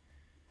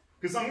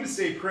 Because I'm going to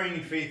say praying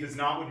in faith is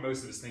not what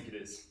most of us think it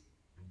is.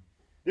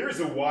 There is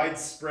a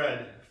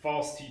widespread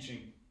false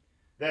teaching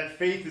that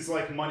faith is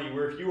like money,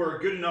 where if you are a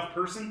good enough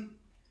person,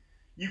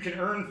 you can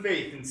earn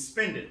faith and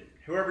spend it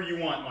however you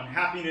want on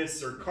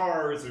happiness or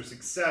cars or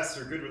success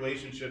or good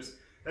relationships.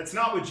 That's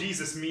not what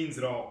Jesus means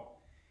at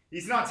all.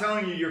 He's not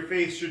telling you your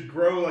faith should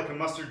grow like a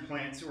mustard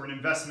plant or an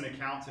investment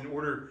account in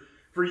order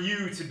for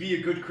you to be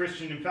a good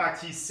Christian. In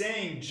fact, he's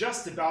saying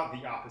just about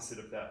the opposite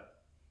of that.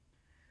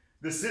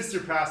 The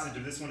sister passage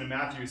of this one in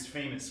Matthew is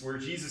famous, where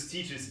Jesus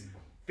teaches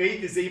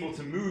faith is able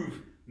to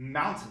move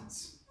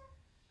mountains.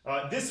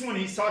 This one,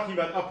 he's talking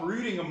about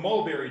uprooting a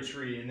mulberry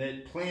tree and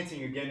then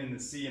planting again in the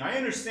sea. And I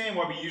understand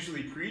why we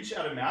usually preach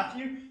out of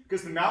Matthew,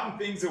 because the mountain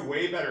thing's a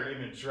way better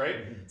image, right?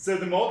 So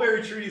the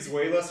mulberry tree is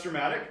way less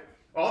dramatic.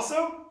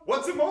 Also,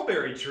 what's a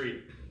mulberry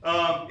tree?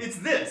 It's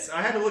this.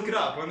 I had to look it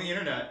up on the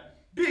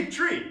internet. Big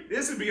tree.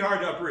 This would be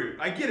hard to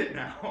uproot. I get it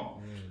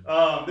now.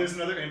 There's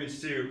another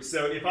image too.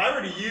 So if I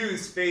were to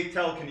use faith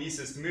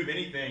telekinesis to move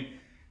anything,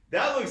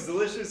 that looks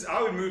delicious.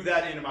 I would move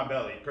that into my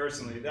belly,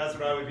 personally. That's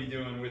what I would be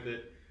doing with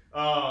it.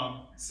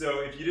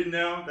 So if you didn't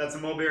know, that's a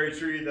mulberry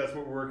tree. That's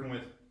what we're working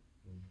with.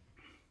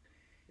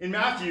 In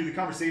Matthew, the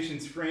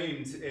conversation's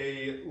framed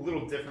a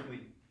little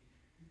differently.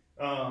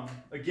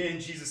 Again,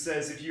 Jesus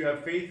says, if you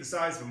have faith the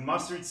size of a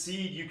mustard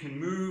seed, you can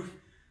move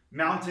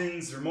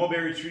mountains or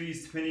mulberry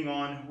trees, depending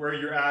on where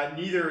you're at.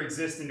 Neither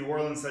exist in New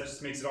Orleans. That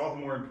just makes it all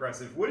the more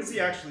impressive. What is he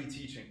actually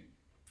teaching?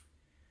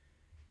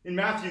 In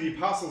Matthew, the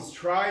apostles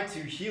try to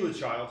heal a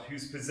child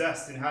who's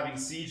possessed and having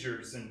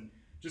seizures and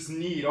just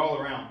need all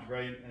around,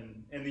 right?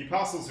 And the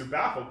apostles are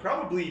baffled.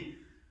 Probably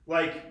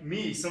like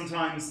me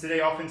sometimes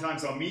today,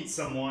 oftentimes I'll meet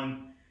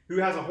someone who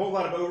has a whole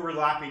lot of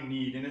overlapping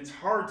need, and it's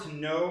hard to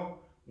know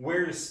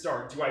where to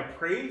start. Do I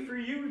pray for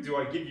you? Do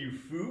I give you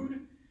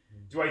food?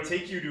 Do I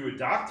take you to a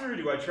doctor?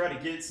 Do I try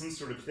to get some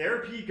sort of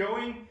therapy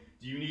going?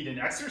 Do you need an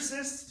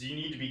exorcist? Do you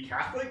need to be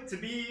Catholic to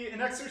be an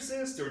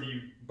exorcist? Or do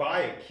you buy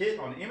a kit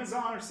on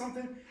Amazon or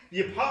something?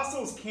 The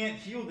apostles can't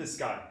heal this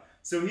guy.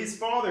 So his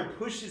father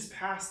pushes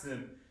past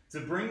them to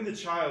bring the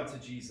child to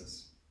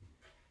Jesus.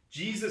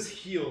 Jesus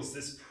heals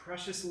this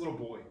precious little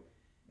boy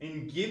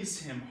and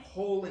gives him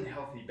whole and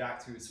healthy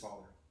back to his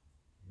father.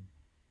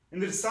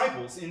 And the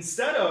disciples,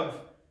 instead of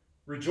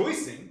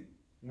rejoicing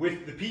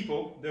with the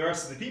people, the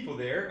rest of the people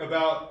there,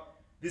 about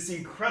this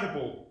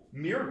incredible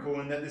miracle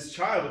and that this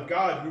child of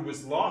God who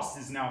was lost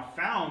is now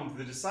found,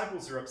 the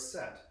disciples are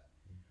upset.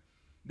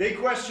 They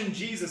question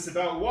Jesus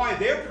about why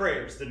their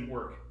prayers didn't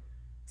work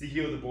to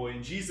heal the boy,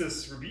 and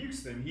Jesus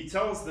rebukes them. He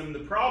tells them the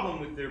problem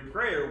with their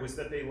prayer was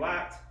that they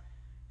lacked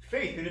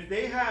faith, and if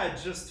they had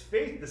just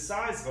faith the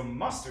size of a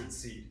mustard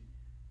seed,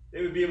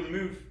 they would be able to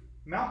move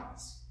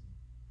mountains.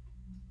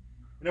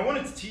 And I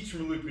wanted to teach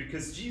from Luke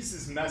because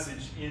Jesus'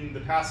 message in the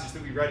passage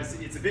that we read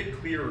it's a bit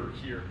clearer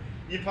here.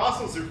 The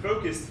apostles are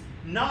focused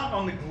not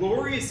on the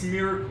glorious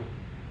miracle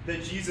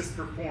that Jesus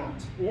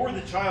performed or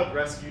the child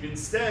rescued.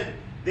 Instead,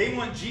 they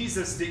want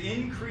Jesus to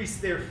increase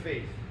their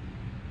faith.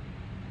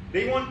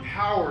 They want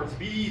power to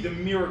be the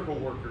miracle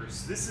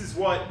workers. This is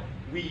what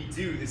we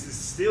do. This is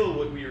still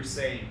what we are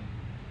saying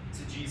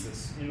to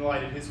Jesus in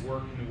light of his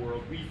work in the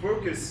world. We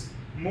focus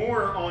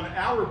more on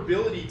our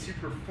ability to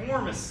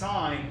perform a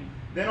sign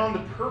than on the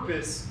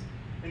purpose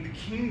and the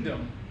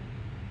kingdom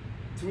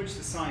to which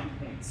the sign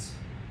points.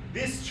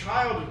 This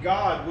child of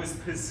God was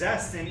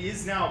possessed and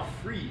is now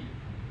freed.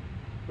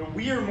 But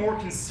we are more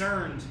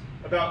concerned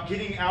about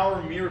getting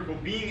our miracle,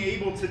 being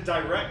able to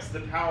direct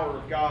the power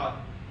of God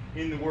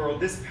in the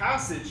world. This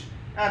passage,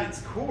 at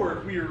its core,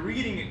 if we are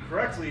reading it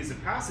correctly, is a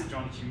passage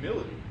on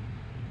humility.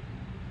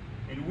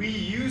 And we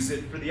use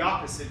it for the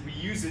opposite. We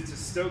use it to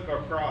stoke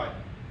our pride.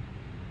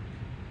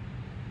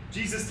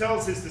 Jesus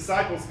tells his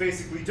disciples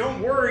basically,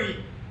 don't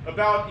worry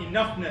about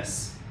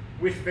enoughness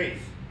with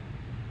faith.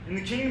 In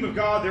the kingdom of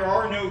God, there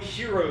are no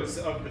heroes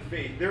of the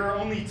faith. There are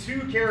only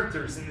two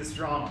characters in this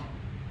drama.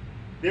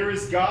 There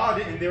is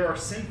God, and there are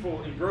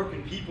sinful and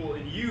broken people,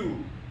 and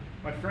you,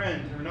 my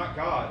friend, are not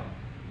God.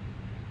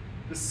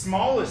 The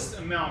smallest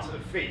amount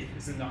of faith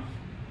is enough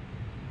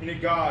in a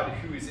God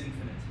who is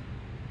infinite.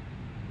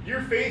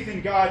 Your faith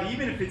in God,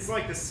 even if it's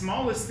like the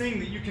smallest thing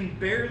that you can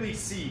barely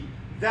see,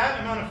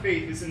 that amount of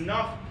faith is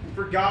enough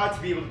for God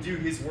to be able to do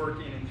his work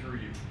in and through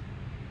you.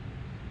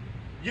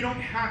 You don't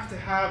have to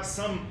have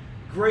some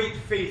great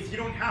faith. You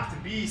don't have to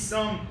be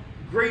some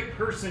great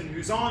person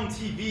who's on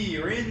TV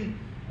or in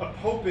a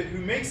pulpit who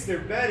makes their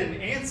bed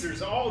and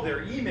answers all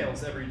their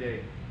emails every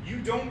day. You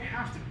don't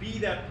have to be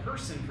that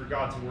person for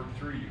God to work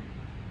through you.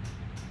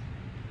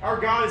 Our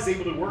God is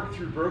able to work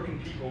through broken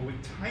people with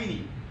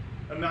tiny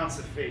amounts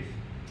of faith,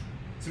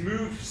 to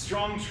move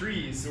strong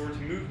trees or to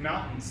move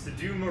mountains, to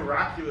do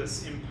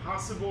miraculous,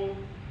 impossible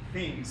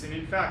things. And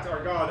in fact,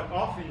 our God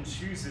often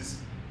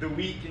chooses the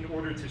weak in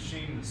order to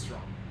shame the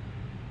strong.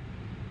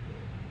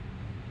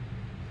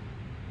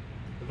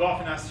 I've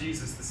often asked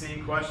Jesus the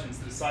same questions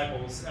the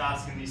disciples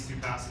ask in these two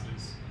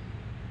passages.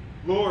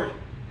 Lord,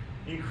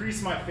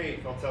 increase my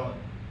faith, I'll tell him.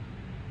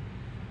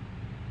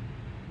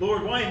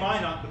 Lord, why am I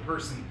not the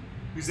person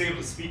who's able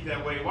to speak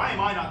that way? Why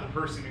am I not the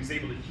person who's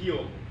able to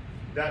heal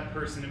that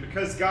person? And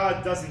because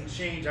God doesn't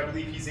change, I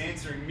believe he's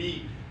answering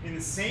me in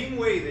the same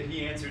way that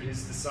he answered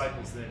his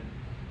disciples then.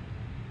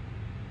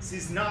 This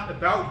is not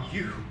about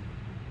you.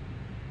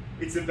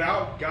 It's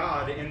about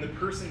God and the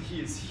person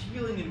he is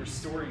healing and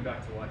restoring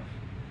back to life.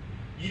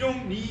 You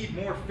don't need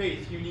more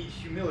faith, you need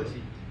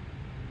humility.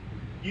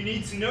 You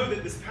need to know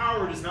that this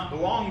power does not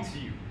belong to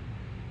you.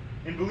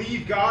 And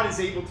believe God is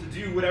able to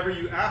do whatever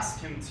you ask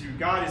him to.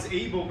 God is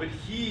able, but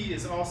he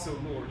is also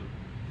Lord.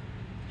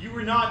 You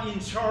are not in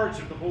charge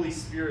of the Holy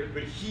Spirit,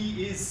 but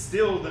he is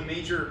still the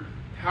major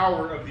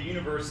power of the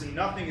universe, and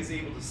nothing is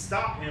able to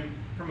stop him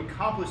from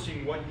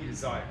accomplishing what he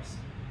desires.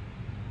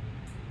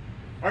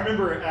 I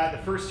remember at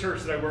the first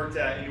church that I worked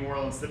at in New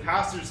Orleans, the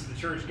pastors of the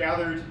church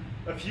gathered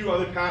a few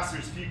other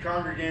pastors, a few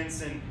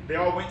congregants, and they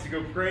all went to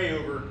go pray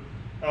over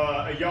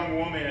a young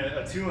woman,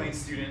 a Tulane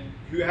student,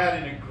 who had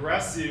an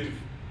aggressive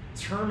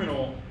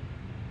terminal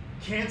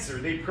cancer.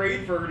 They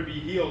prayed for her to be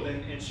healed,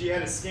 and she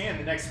had a scan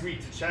the next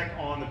week to check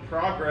on the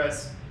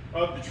progress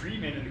of the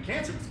treatment, and the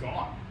cancer was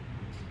gone.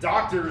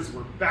 Doctors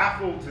were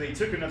baffled. They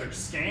took another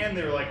scan.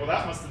 They were like, well,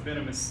 that must have been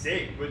a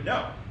mistake. But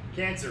no,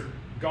 cancer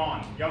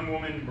gone. Young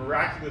woman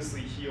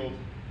miraculously healed.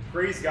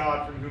 Praise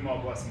God, from whom all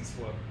blessings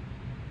flow.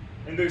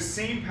 And those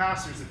same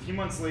pastors a few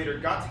months later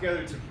got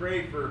together to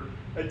pray for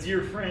a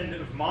dear friend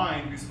of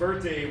mine whose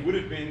birthday would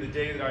have been the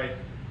day that I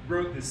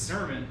wrote this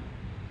sermon.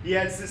 He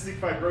had cystic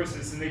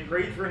fibrosis, and they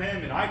prayed for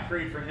him, and I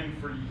prayed for him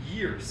for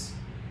years.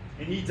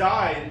 And he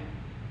died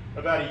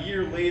about a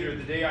year later,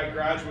 the day I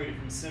graduated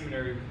from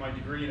seminary with my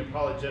degree in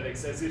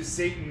apologetics, as if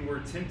Satan were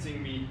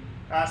tempting me,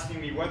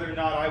 asking me whether or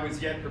not I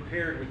was yet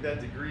prepared with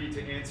that degree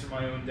to answer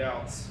my own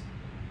doubts.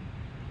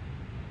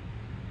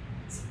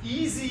 It's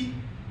easy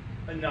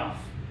enough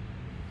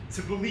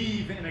to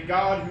believe in a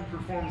God who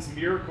performs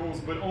miracles,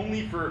 but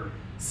only for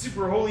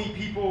super holy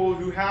people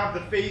who have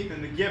the faith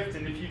and the gift,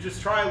 and if you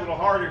just try a little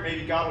harder,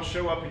 maybe God will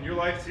show up in your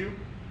life too.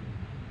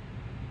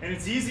 And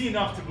it's easy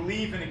enough to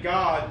believe in a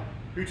God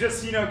who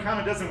just, kind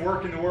of doesn't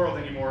work in the world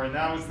anymore, and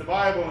that was the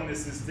Bible, and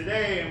this is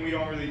today, and we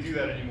don't really do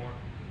that anymore.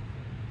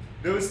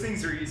 Those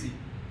things are easy.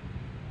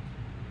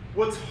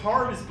 What's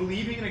hard is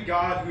believing in a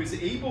God who is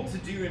able to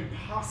do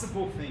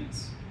impossible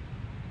things,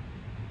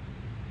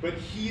 but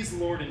he's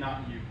Lord and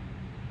not you.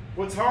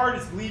 What's hard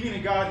is believing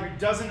in a God who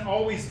doesn't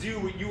always do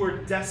what you are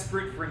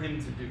desperate for him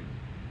to do.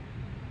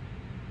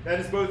 That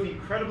is both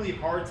incredibly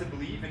hard to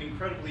believe and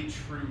incredibly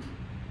true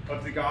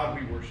of the God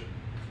we worship.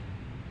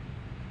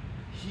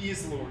 He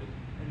is Lord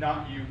and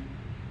not you.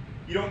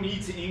 You don't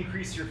need to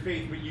increase your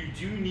faith, but you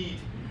do need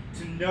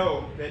to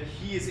know that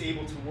he is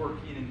able to work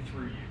in and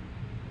through you.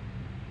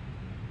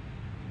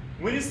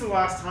 When is the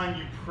last time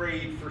you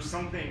prayed for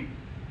something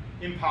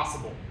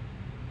impossible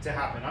to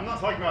happen? I'm not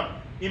talking about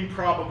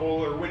improbable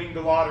or winning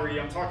the lottery.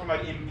 I'm talking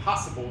about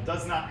impossible.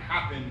 Does not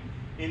happen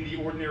in the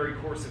ordinary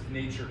course of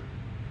nature.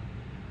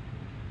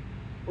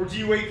 Or do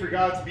you wait for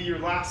God to be your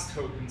last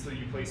hope until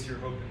you place your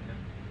hope in him?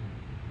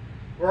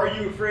 Or are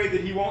you afraid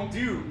that he won't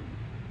do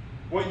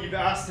what you've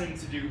asked him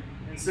to do,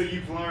 and so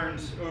you've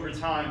learned over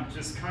time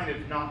just kind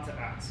of not to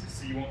ask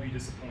so you won't be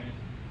disappointed?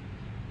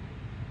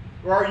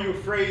 Or are you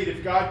afraid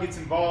if God gets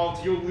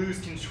involved, you'll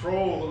lose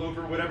control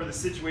over whatever the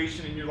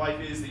situation in your life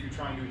is that you're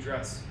trying to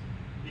address?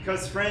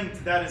 Because, friend,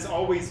 that has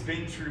always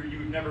been true.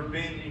 You've never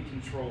been in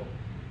control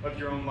of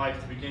your own life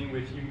to begin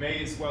with. You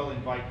may as well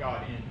invite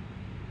God in.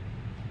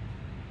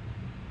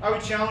 I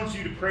would challenge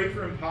you to pray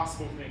for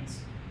impossible things,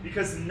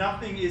 because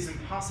nothing is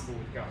impossible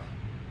with God.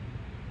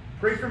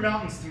 Pray for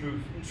mountains to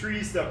move and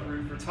trees to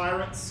uproot, for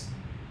tyrants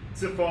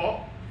to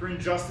fall, for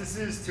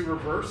injustices to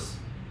reverse.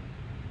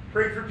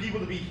 Pray for people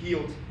to be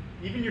healed,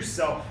 even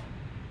yourself,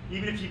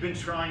 even if you've been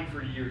trying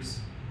for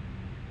years.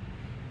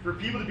 For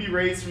people to be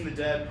raised from the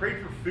dead.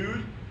 Pray for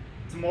food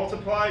to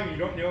multiply when you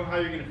don't know how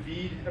you're going to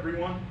feed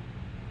everyone.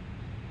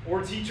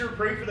 Or teacher,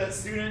 pray for that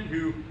student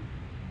who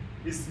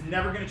is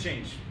never going to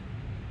change.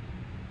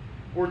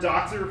 Or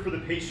doctor, for the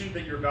patient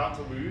that you're about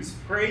to lose.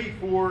 Pray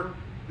for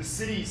the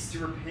cities to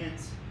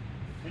repent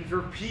and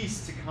for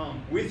peace to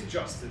come with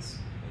justice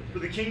for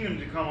the kingdom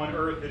to come on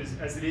earth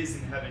as it is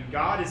in heaven.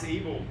 God is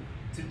able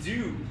to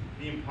do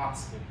the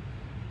impossible.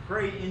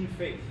 Pray in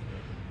faith.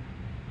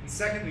 And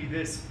secondly,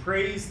 this,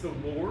 praise the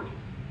Lord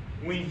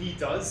when he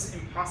does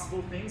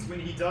impossible things, when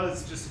he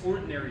does just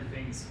ordinary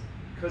things,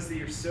 because they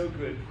are so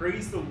good.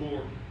 Praise the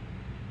Lord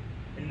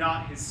and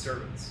not his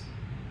servants.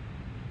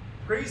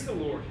 Praise the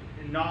Lord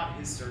and not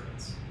his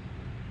servants.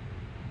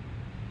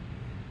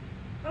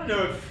 I don't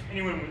know if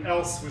anyone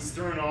else was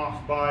thrown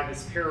off by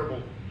this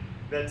parable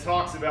that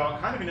talks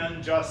about kind of an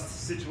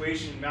unjust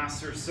situation,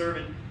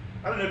 master-servant.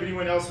 I don't know if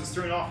anyone else was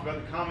thrown off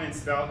about the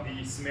comments about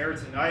the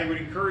Samaritan. I would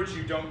encourage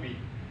you, don't be.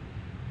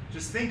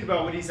 Just think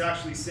about what he's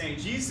actually saying.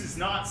 Jesus is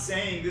not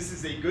saying this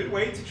is a good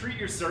way to treat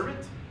your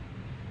servant.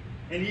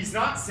 And he's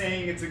not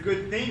saying it's a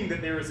good thing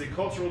that there is a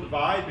cultural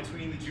divide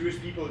between the Jewish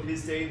people of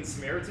his day and the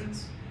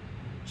Samaritans.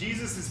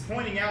 Jesus is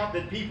pointing out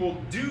that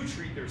people do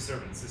treat their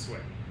servants this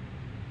way.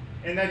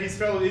 And that his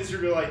fellow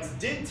Israelites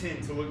did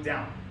tend to look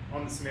down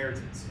on the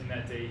Samaritans in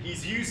that day.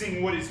 He's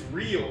using what is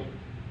real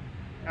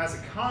as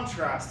a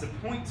contrast to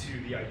point to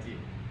the ideal.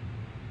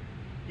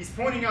 He's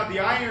pointing out the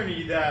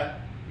irony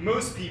that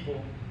most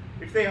people,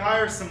 if they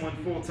hire someone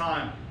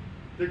full-time,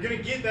 they're going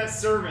to get that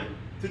servant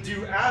to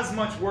do as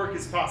much work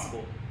as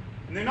possible.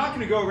 And they're not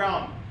going to go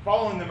around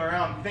following them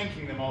around,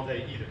 thanking them all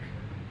day either.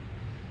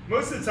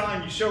 Most of the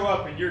time, you show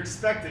up and you're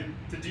expected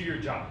to do your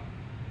job.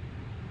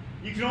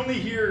 You can only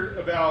hear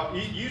about,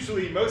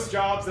 usually most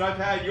jobs that I've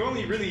had, you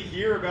only really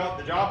hear about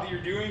the job that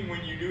you're doing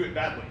when you do it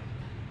badly.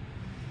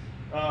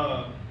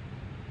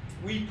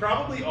 We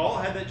probably all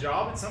had that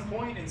job at some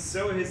point, and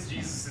so has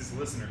Jesus'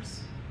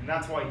 listeners. And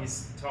that's why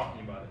he's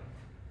talking about it.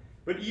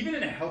 But even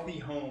in a healthy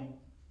home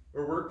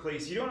or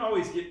workplace, you don't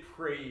always get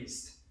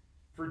praised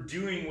for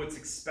doing what's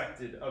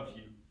expected of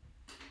you.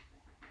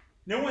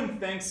 No one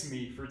thanks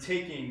me for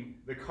taking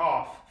the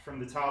cough from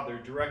the toddler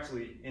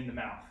directly in the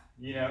mouth.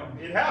 You know,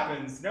 it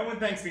happens. No one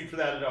thanks me for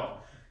that at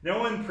all. No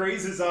one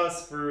praises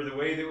us for the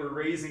way that we're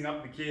raising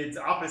up the kids.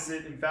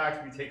 Opposite, in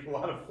fact, we take a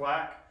lot of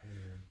flack.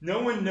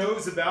 No one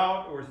knows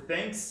about or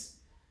thanks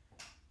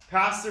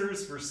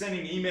pastors for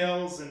sending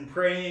emails and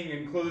praying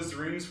in closed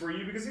rooms for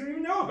you because you don't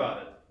even know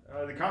about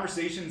it. The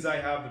conversations I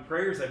have, the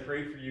prayers I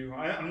pray for you,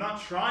 I'm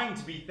not trying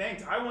to be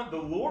thanked. I want the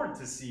Lord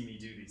to see me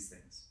do these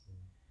things.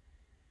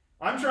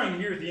 I'm trying to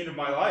hear at the end of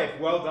my life,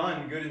 well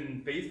done, good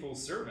and faithful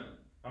servant.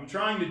 I'm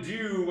trying to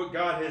do what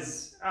God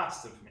has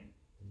asked of me.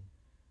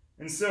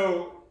 And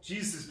so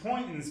Jesus'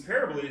 point in this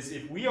parable is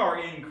if we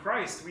are in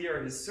Christ, we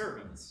are his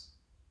servants.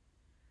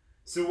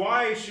 So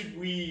why should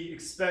we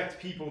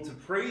expect people to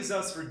praise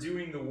us for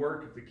doing the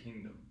work of the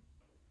kingdom?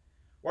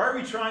 Why are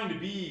we trying to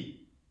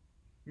be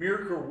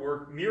miracle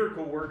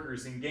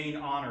workers and gain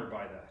honor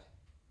by that?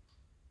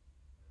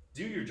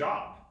 Do your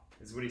job,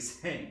 is what he's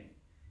saying.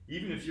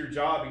 Even if your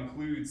job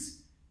includes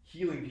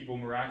healing people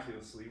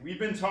miraculously. We've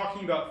been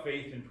talking about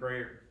faith and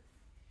prayer.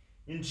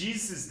 In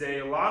Jesus' day,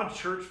 a lot of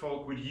church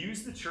folk would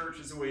use the church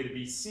as a way to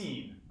be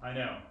seen. I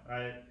know.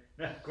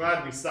 I'm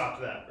glad we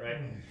stopped that,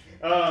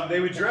 right? They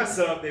would dress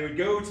up, they would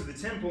go to the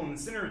temple in the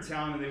center of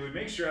town, and they would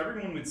make sure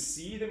everyone would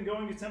see them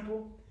going to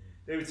temple.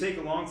 They would take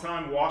a long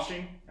time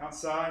washing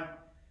outside.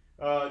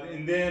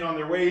 And then on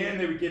their way in,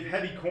 they would give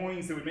heavy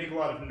coins that would make a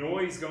lot of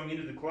noise going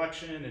into the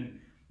collection, and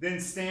then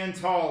stand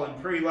tall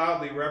and pray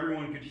loudly where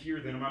everyone could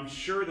hear them. I'm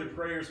sure their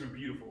prayers were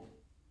beautiful.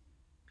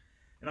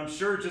 And I'm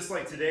sure just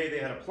like today, they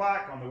had a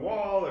plaque on the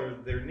wall or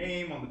their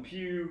name on the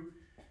pew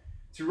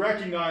to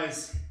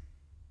recognize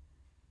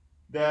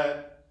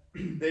that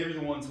they were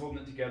the ones holding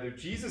it together.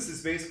 Jesus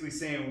is basically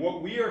saying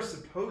what we are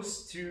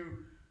supposed to...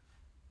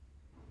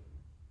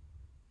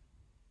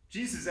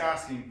 Jesus is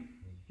asking,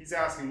 he's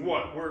asking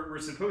what? We're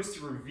supposed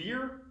to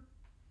revere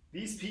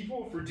these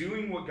people for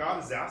doing what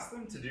God has asked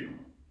them to do?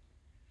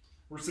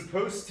 We're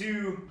supposed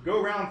to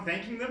go around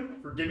thanking them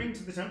for giving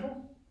to the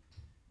temple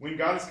when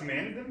God has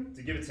commanded them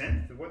to give a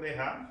tenth of what they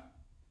have.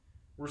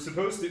 We're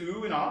supposed to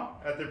ooh and ah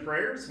at their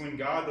prayers when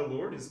God the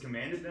Lord has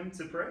commanded them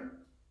to pray.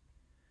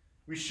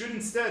 We should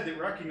instead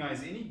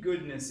recognize any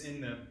goodness in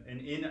them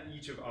and in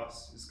each of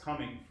us is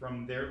coming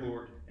from their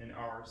Lord and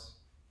ours.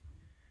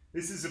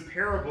 This is a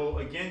parable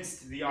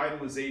against the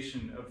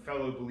idolization of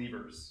fellow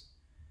believers,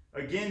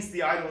 against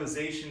the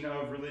idolization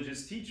of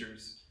religious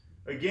teachers,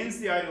 against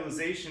the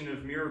idolization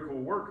of miracle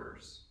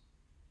workers.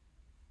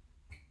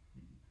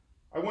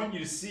 I want you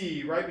to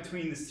see right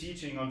between this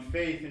teaching on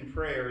faith and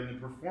prayer and the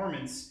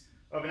performance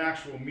of an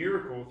actual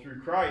miracle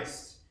through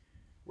Christ,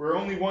 where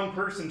only one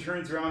person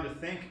turns around to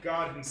thank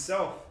God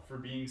himself for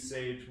being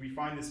saved, we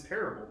find this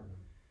parable,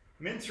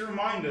 meant to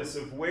remind us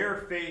of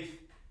where faith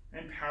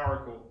and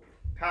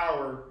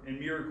power and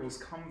miracles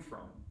come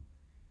from,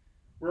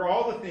 where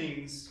all the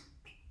things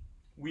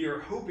we are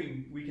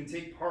hoping we can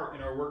take part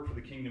in our work for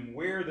the kingdom,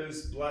 where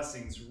those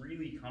blessings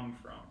really come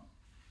from.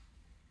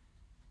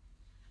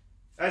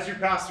 As your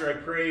pastor, I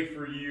pray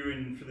for you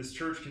and for this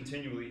church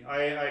continually.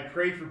 I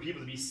pray for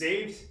people to be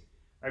saved.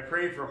 I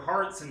pray for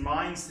hearts and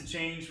minds to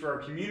change, for our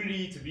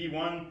community to be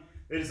one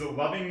that is a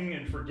loving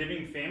and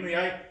forgiving family.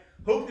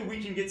 hope that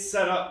we can get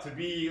set up to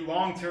be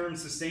long-term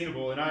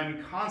sustainable. And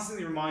I'm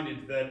constantly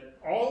reminded that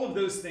all of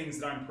those things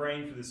that I'm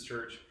praying for this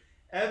church,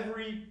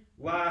 every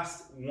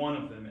last one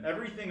of them,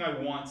 everything I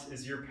want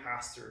as your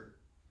pastor,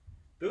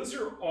 those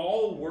are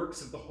all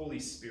works of the Holy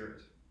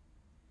Spirit.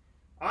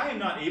 I am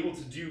not able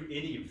to do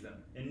any of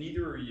them, and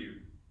neither are you.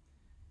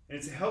 And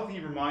it's a healthy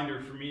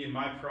reminder for me in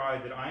my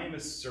pride that I am a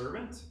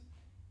servant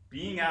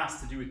being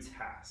asked to do a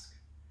task.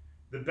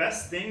 The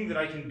best thing that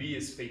I can be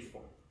is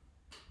faithful.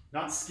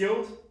 Not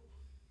skilled,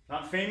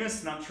 not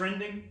famous, not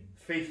trending,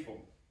 faithful.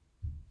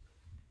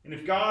 And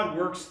if God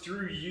works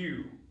through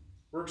you,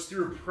 works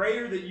through a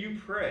prayer that you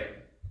pray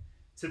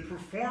to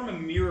perform a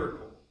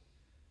miracle,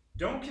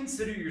 don't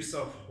consider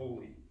yourself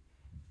holy,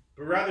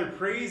 but rather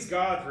praise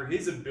God for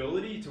his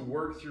ability to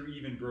work through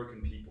even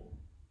broken people.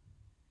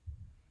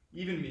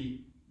 Even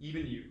me,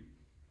 even you.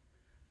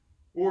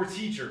 Or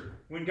teacher,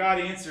 when God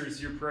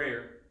answers your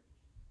prayer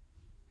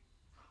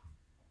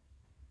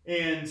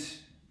and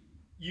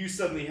you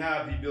suddenly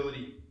have the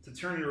ability to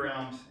turn it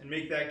around and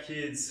make that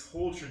kid's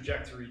whole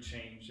trajectory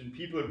change, and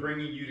people are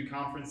bringing you to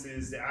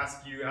conferences to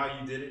ask you how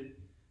you did it,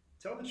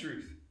 tell the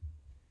truth.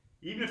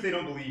 Even if they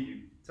don't believe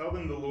you, tell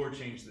them the Lord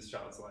changed this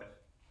child's life.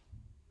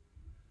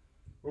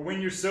 Or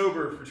when you're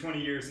sober for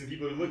 20 years and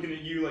people are looking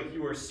at you like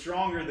you are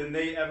stronger than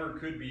they ever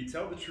could be,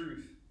 tell the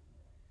truth.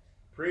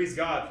 Praise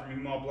God from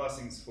whom all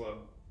blessings flow.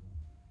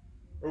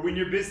 Or when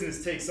your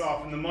business takes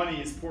off and the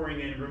money is pouring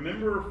in,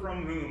 remember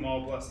from whom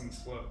all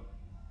blessings flow.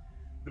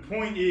 The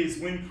point is,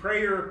 when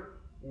prayer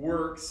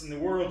works and the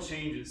world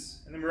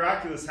changes and the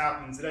miraculous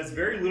happens, it has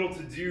very little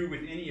to do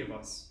with any of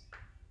us.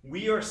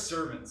 We are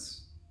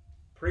servants.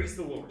 Praise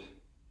the Lord.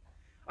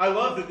 I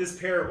love that this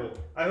parable,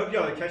 I hope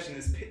y'all are catching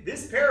this.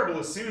 This parable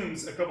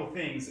assumes a couple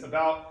things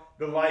about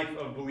the life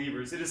of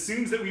believers. It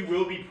assumes that we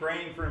will be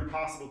praying for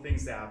impossible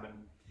things to happen.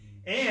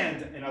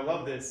 And I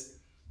love this,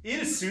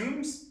 it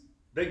assumes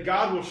that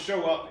God will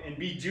show up and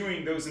be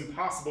doing those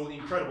impossible,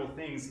 incredible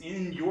things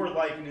in your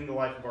life and in the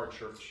life of our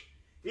church.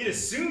 It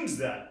assumes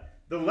that.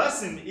 The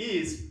lesson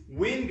is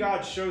when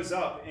God shows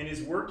up and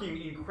is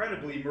working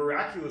incredibly,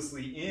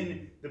 miraculously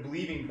in the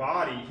believing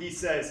body, he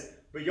says,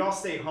 but y'all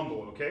stay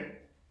humble, okay?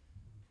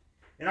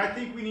 And I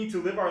think we need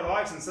to live our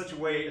lives in such a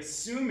way,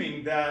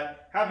 assuming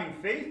that, having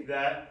faith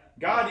that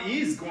God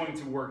is going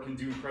to work and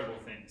do incredible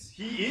things.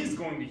 He is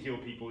going to heal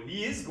people.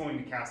 He is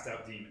going to cast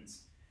out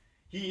demons.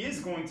 He is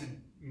going to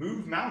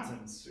move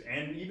mountains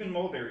and even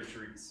mulberry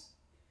trees.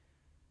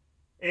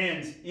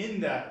 And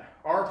in that,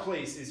 our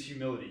place is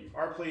humility.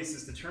 Our place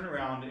is to turn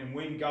around and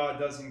when God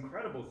does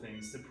incredible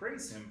things, to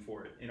praise him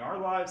for it in our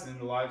lives and in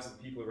the lives of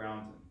the people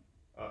around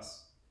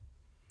us.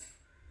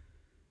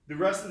 The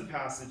rest of the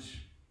passage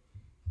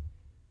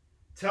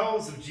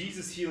tells of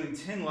Jesus healing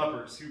 10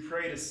 lepers who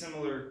prayed a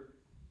similar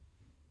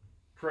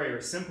prayer,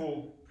 a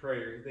simple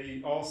prayer.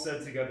 They all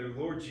said together,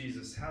 Lord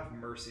Jesus, have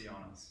mercy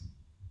on us.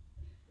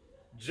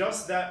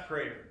 Just that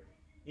prayer,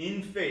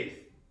 in faith,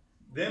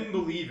 them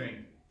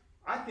believing,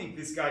 I think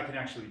this guy can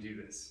actually do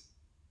this.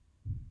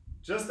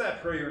 Just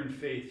that prayer in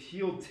faith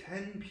healed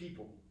 10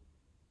 people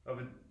of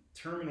a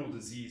terminal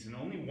disease, and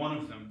only one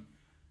of them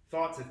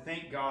thought to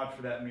thank God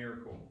for that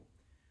miracle.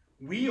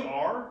 We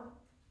are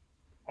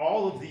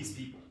all of these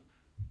people.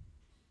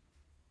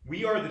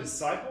 We are the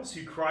disciples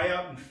who cry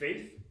out in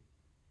faith,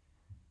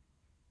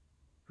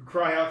 who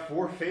cry out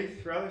for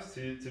faith, rather,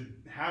 to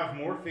have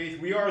more faith.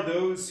 We are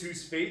those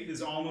whose faith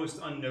is almost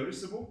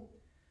unnoticeable,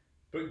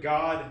 but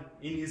God,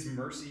 in his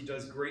mercy,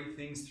 does great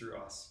things through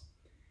us.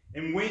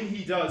 And when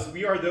he does,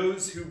 we are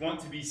those who want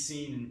to be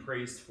seen and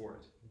praised for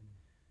it,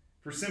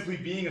 for simply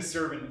being a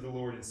servant of the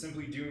Lord and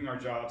simply doing our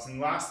jobs. And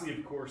lastly,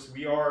 of course,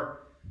 we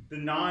are the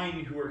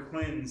 9 who are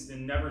cleansed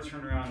and never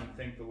turn around and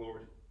thank the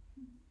Lord.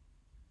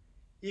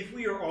 If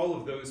we are all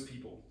of those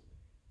people,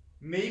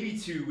 maybe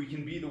too we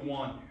can be the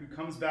one who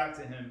comes back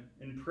to him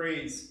and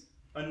prays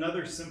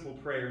another simple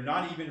prayer,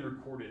 not even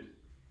recorded,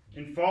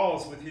 and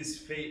falls with his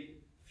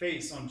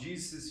face on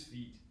Jesus'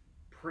 feet,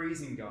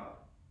 praising God.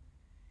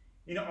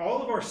 In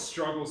all of our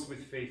struggles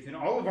with faith, in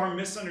all of our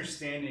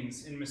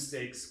misunderstandings and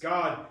mistakes,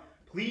 God,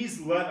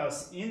 please let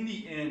us in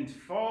the end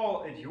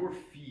fall at your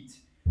feet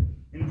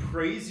and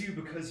praise you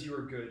because you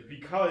are good.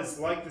 Because,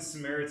 like the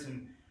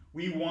Samaritan,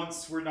 we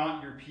once were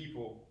not your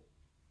people,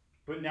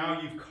 but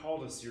now you've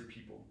called us your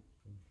people.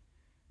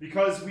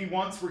 Because we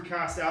once were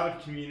cast out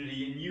of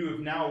community, and you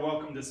have now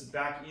welcomed us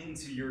back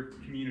into your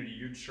community,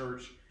 your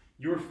church,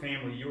 your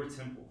family, your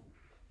temple.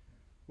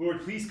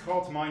 Lord, please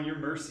call to mind your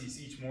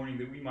mercies each morning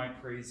that we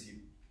might praise you.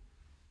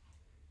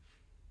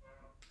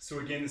 So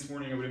again this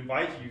morning I would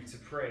invite you to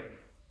pray.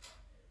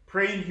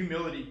 Pray in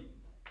humility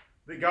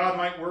that God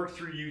might work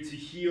through you to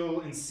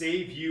heal and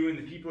save you and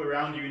the people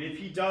around you. And if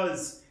he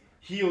does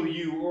heal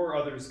you or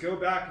others, go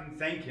back and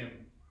thank him.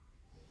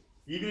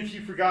 Even if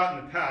you forgot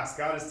in the past,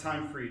 God is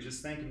time free.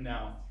 Just thank him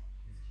now.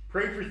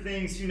 Pray for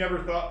things you never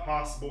thought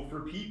possible,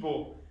 for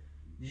people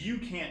you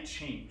can't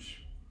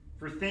change,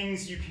 for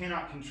things you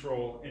cannot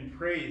control, and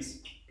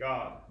praise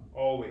God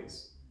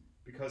always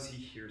because he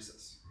hears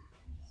us.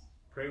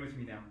 Pray with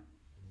me now.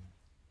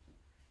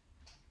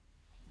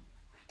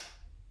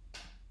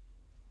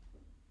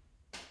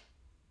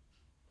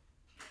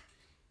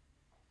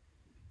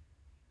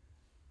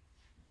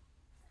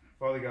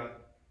 Father God,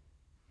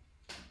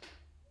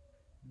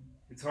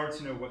 it's hard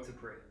to know what to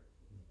pray.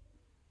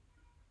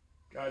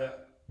 God,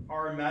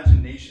 our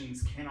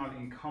imaginations cannot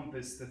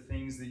encompass the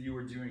things that you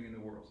are doing in the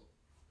world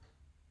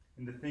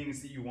and the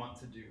things that you want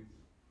to do.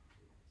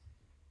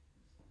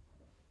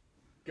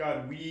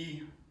 God,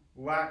 we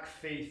lack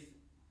faith,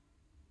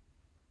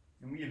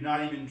 and we have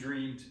not even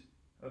dreamed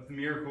of the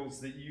miracles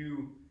that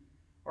you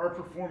are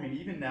performing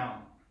even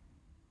now,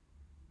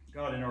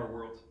 God, in our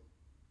world.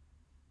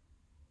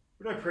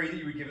 Would I pray that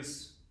you would give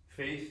us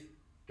faith,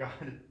 God,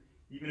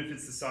 even if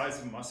it's the size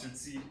of a mustard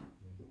seed?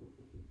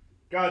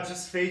 God,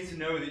 just faith to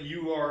know that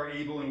you are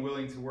able and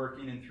willing to work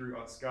in and through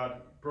us.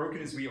 God,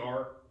 broken as we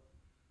are,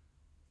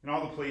 in all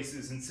the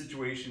places and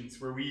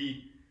situations where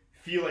we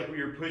feel like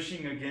we are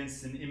pushing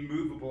against an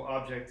immovable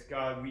object,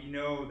 God, we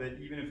know that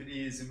even if it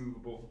is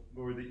immovable,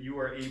 Lord, that you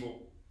are able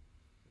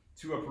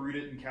to uproot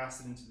it and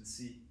cast it into the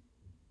sea.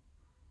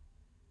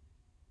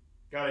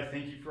 God, I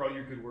thank you for all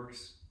your good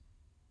works.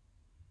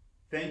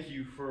 Thank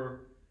you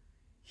for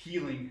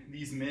healing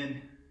these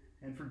men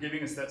and for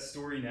giving us that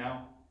story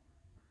now.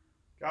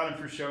 God,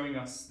 and for showing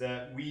us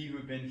that we who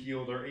have been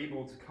healed are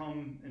able to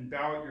come and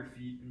bow at your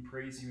feet and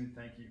praise you and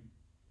thank you.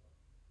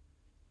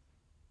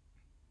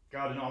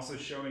 God, and also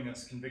showing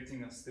us,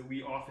 convicting us that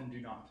we often do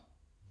not.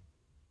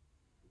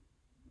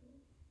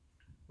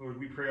 Lord,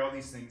 we pray all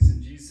these things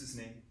in Jesus'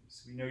 name,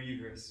 so we know you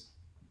hear us.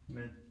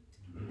 Amen.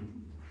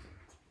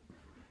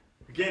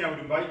 Again, I would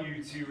invite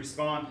you to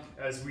respond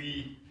as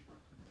we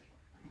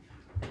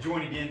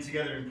join again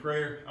together in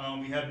prayer.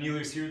 We have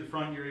kneelers here at the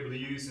front you're able to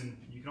use, and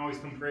you can always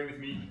come pray with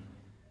me,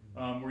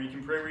 or you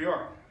can pray where you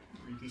are,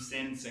 or you can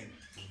stand and sing.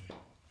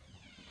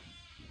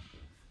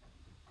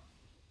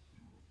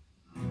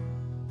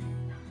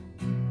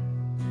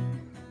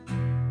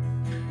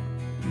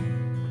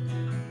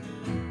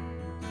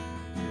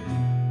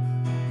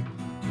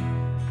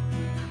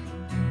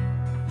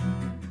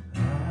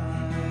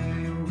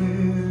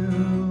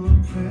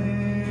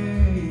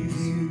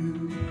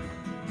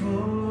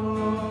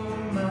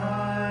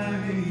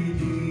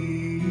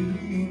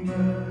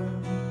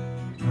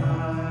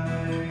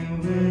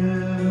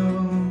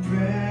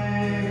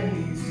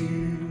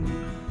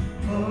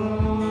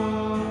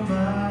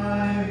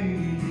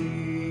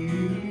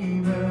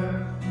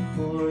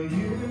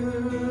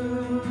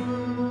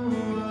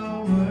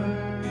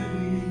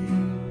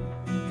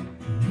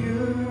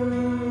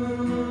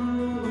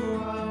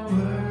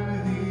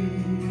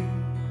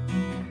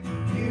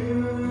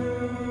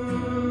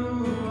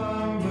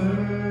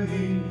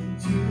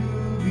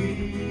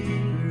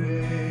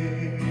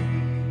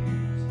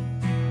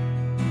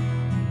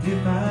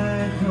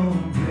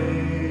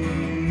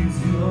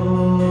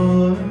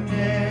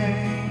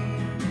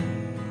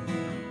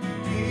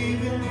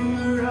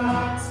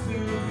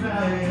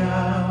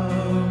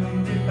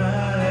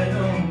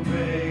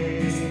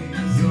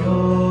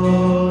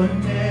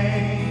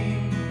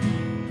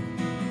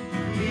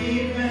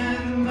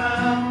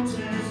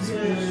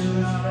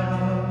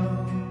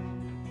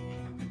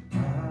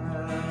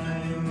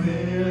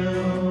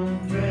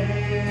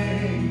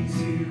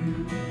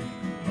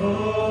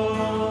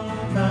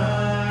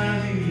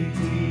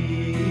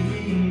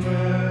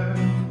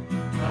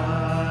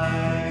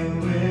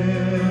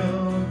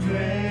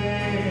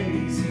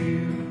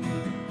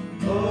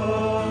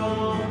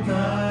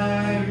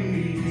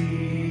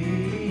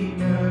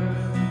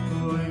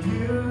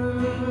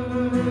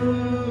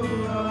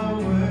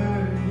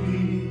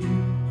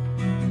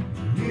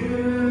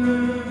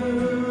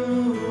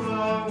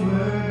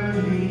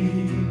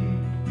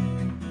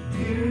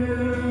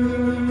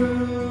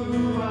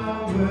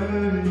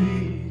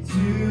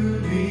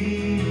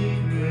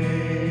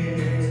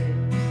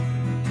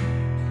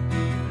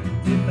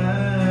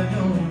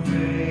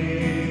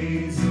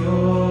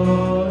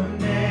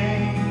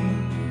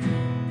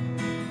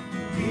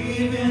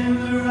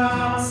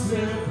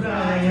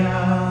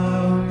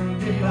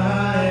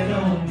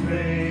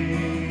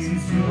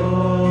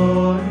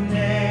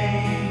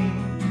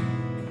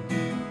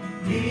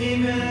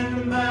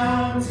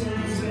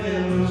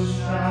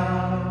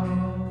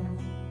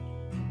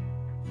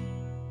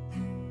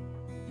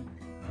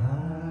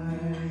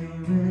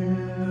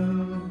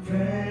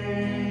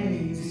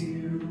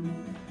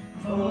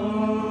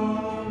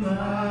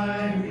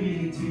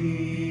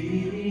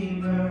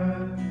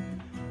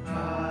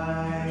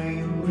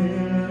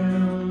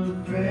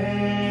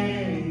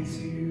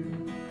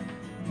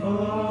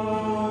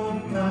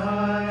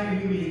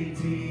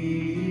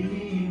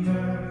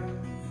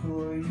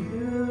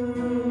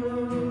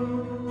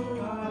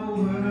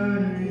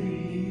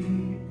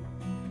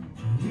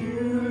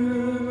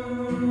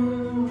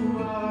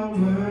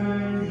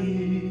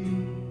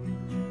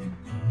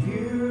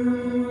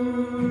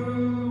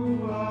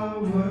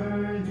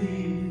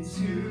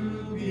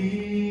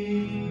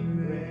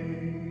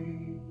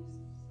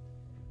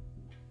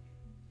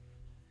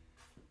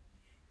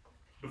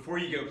 Before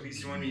you go,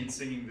 please join me in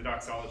singing the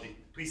doxology.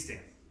 Please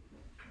stand.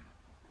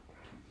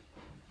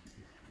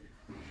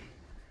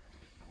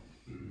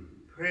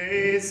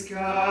 Praise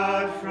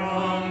God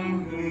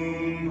from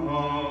whom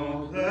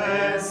all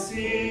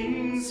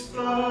blessings flow.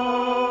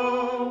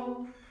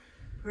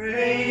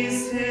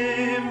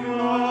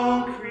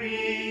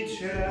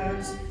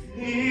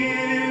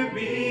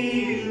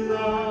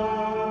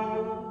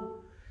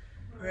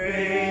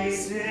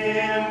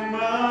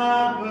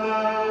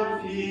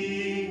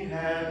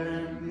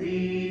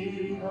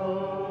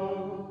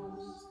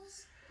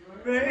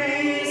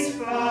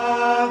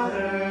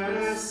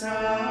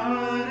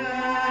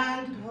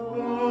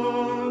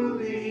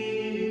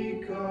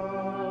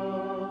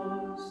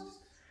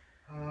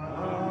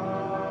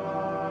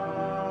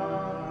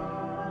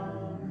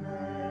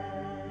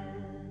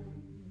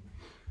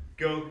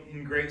 Go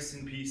in grace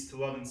and peace to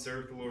love and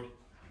serve the Lord.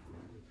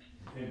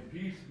 And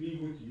peace be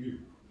with you.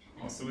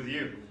 Also with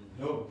you.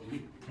 No,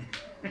 you.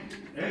 And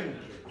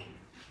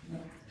the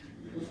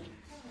church.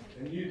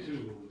 And you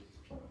too.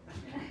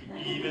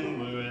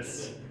 Even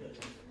Lewis.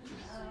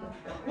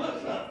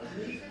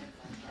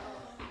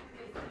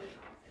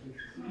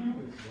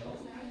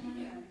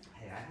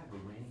 Hey, I have a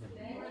random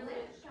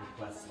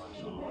request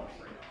slash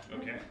offer.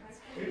 Okay.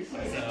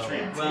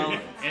 So, well,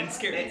 And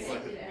scary.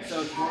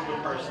 so it's more of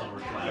a personal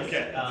request.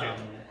 Okay, okay.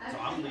 So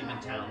I'm leaving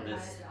town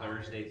this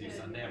Thursday through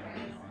Sunday. I'm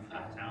going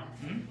out of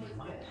town.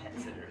 My pet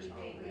sitter's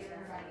home.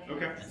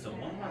 Okay. And so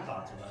one of my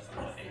thoughts was,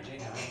 I know AJ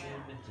got a new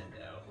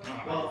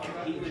Nintendo. Well,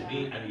 he would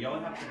be, I mean, y'all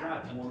have to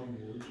drive him.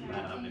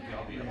 But if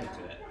y'all be open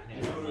to it, I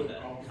need someone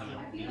to come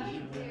and feed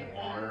and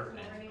water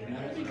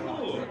and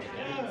Cool.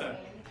 Yeah.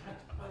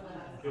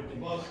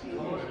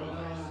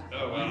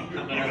 Oh wow.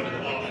 coming over the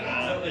weekend.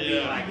 So it'd be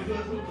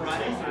like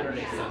Friday,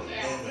 Saturday,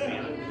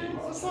 Sunday.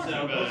 Let's talk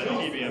about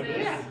keeping up with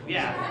this.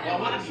 Yeah.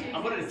 Well, I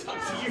wanted to talk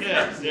to you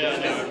Yeah, first. yeah,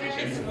 no, I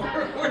appreciate It's it.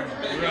 more important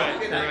than Right, you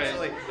can right,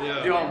 actually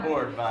yeah. do on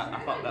board, but I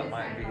thought that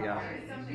might be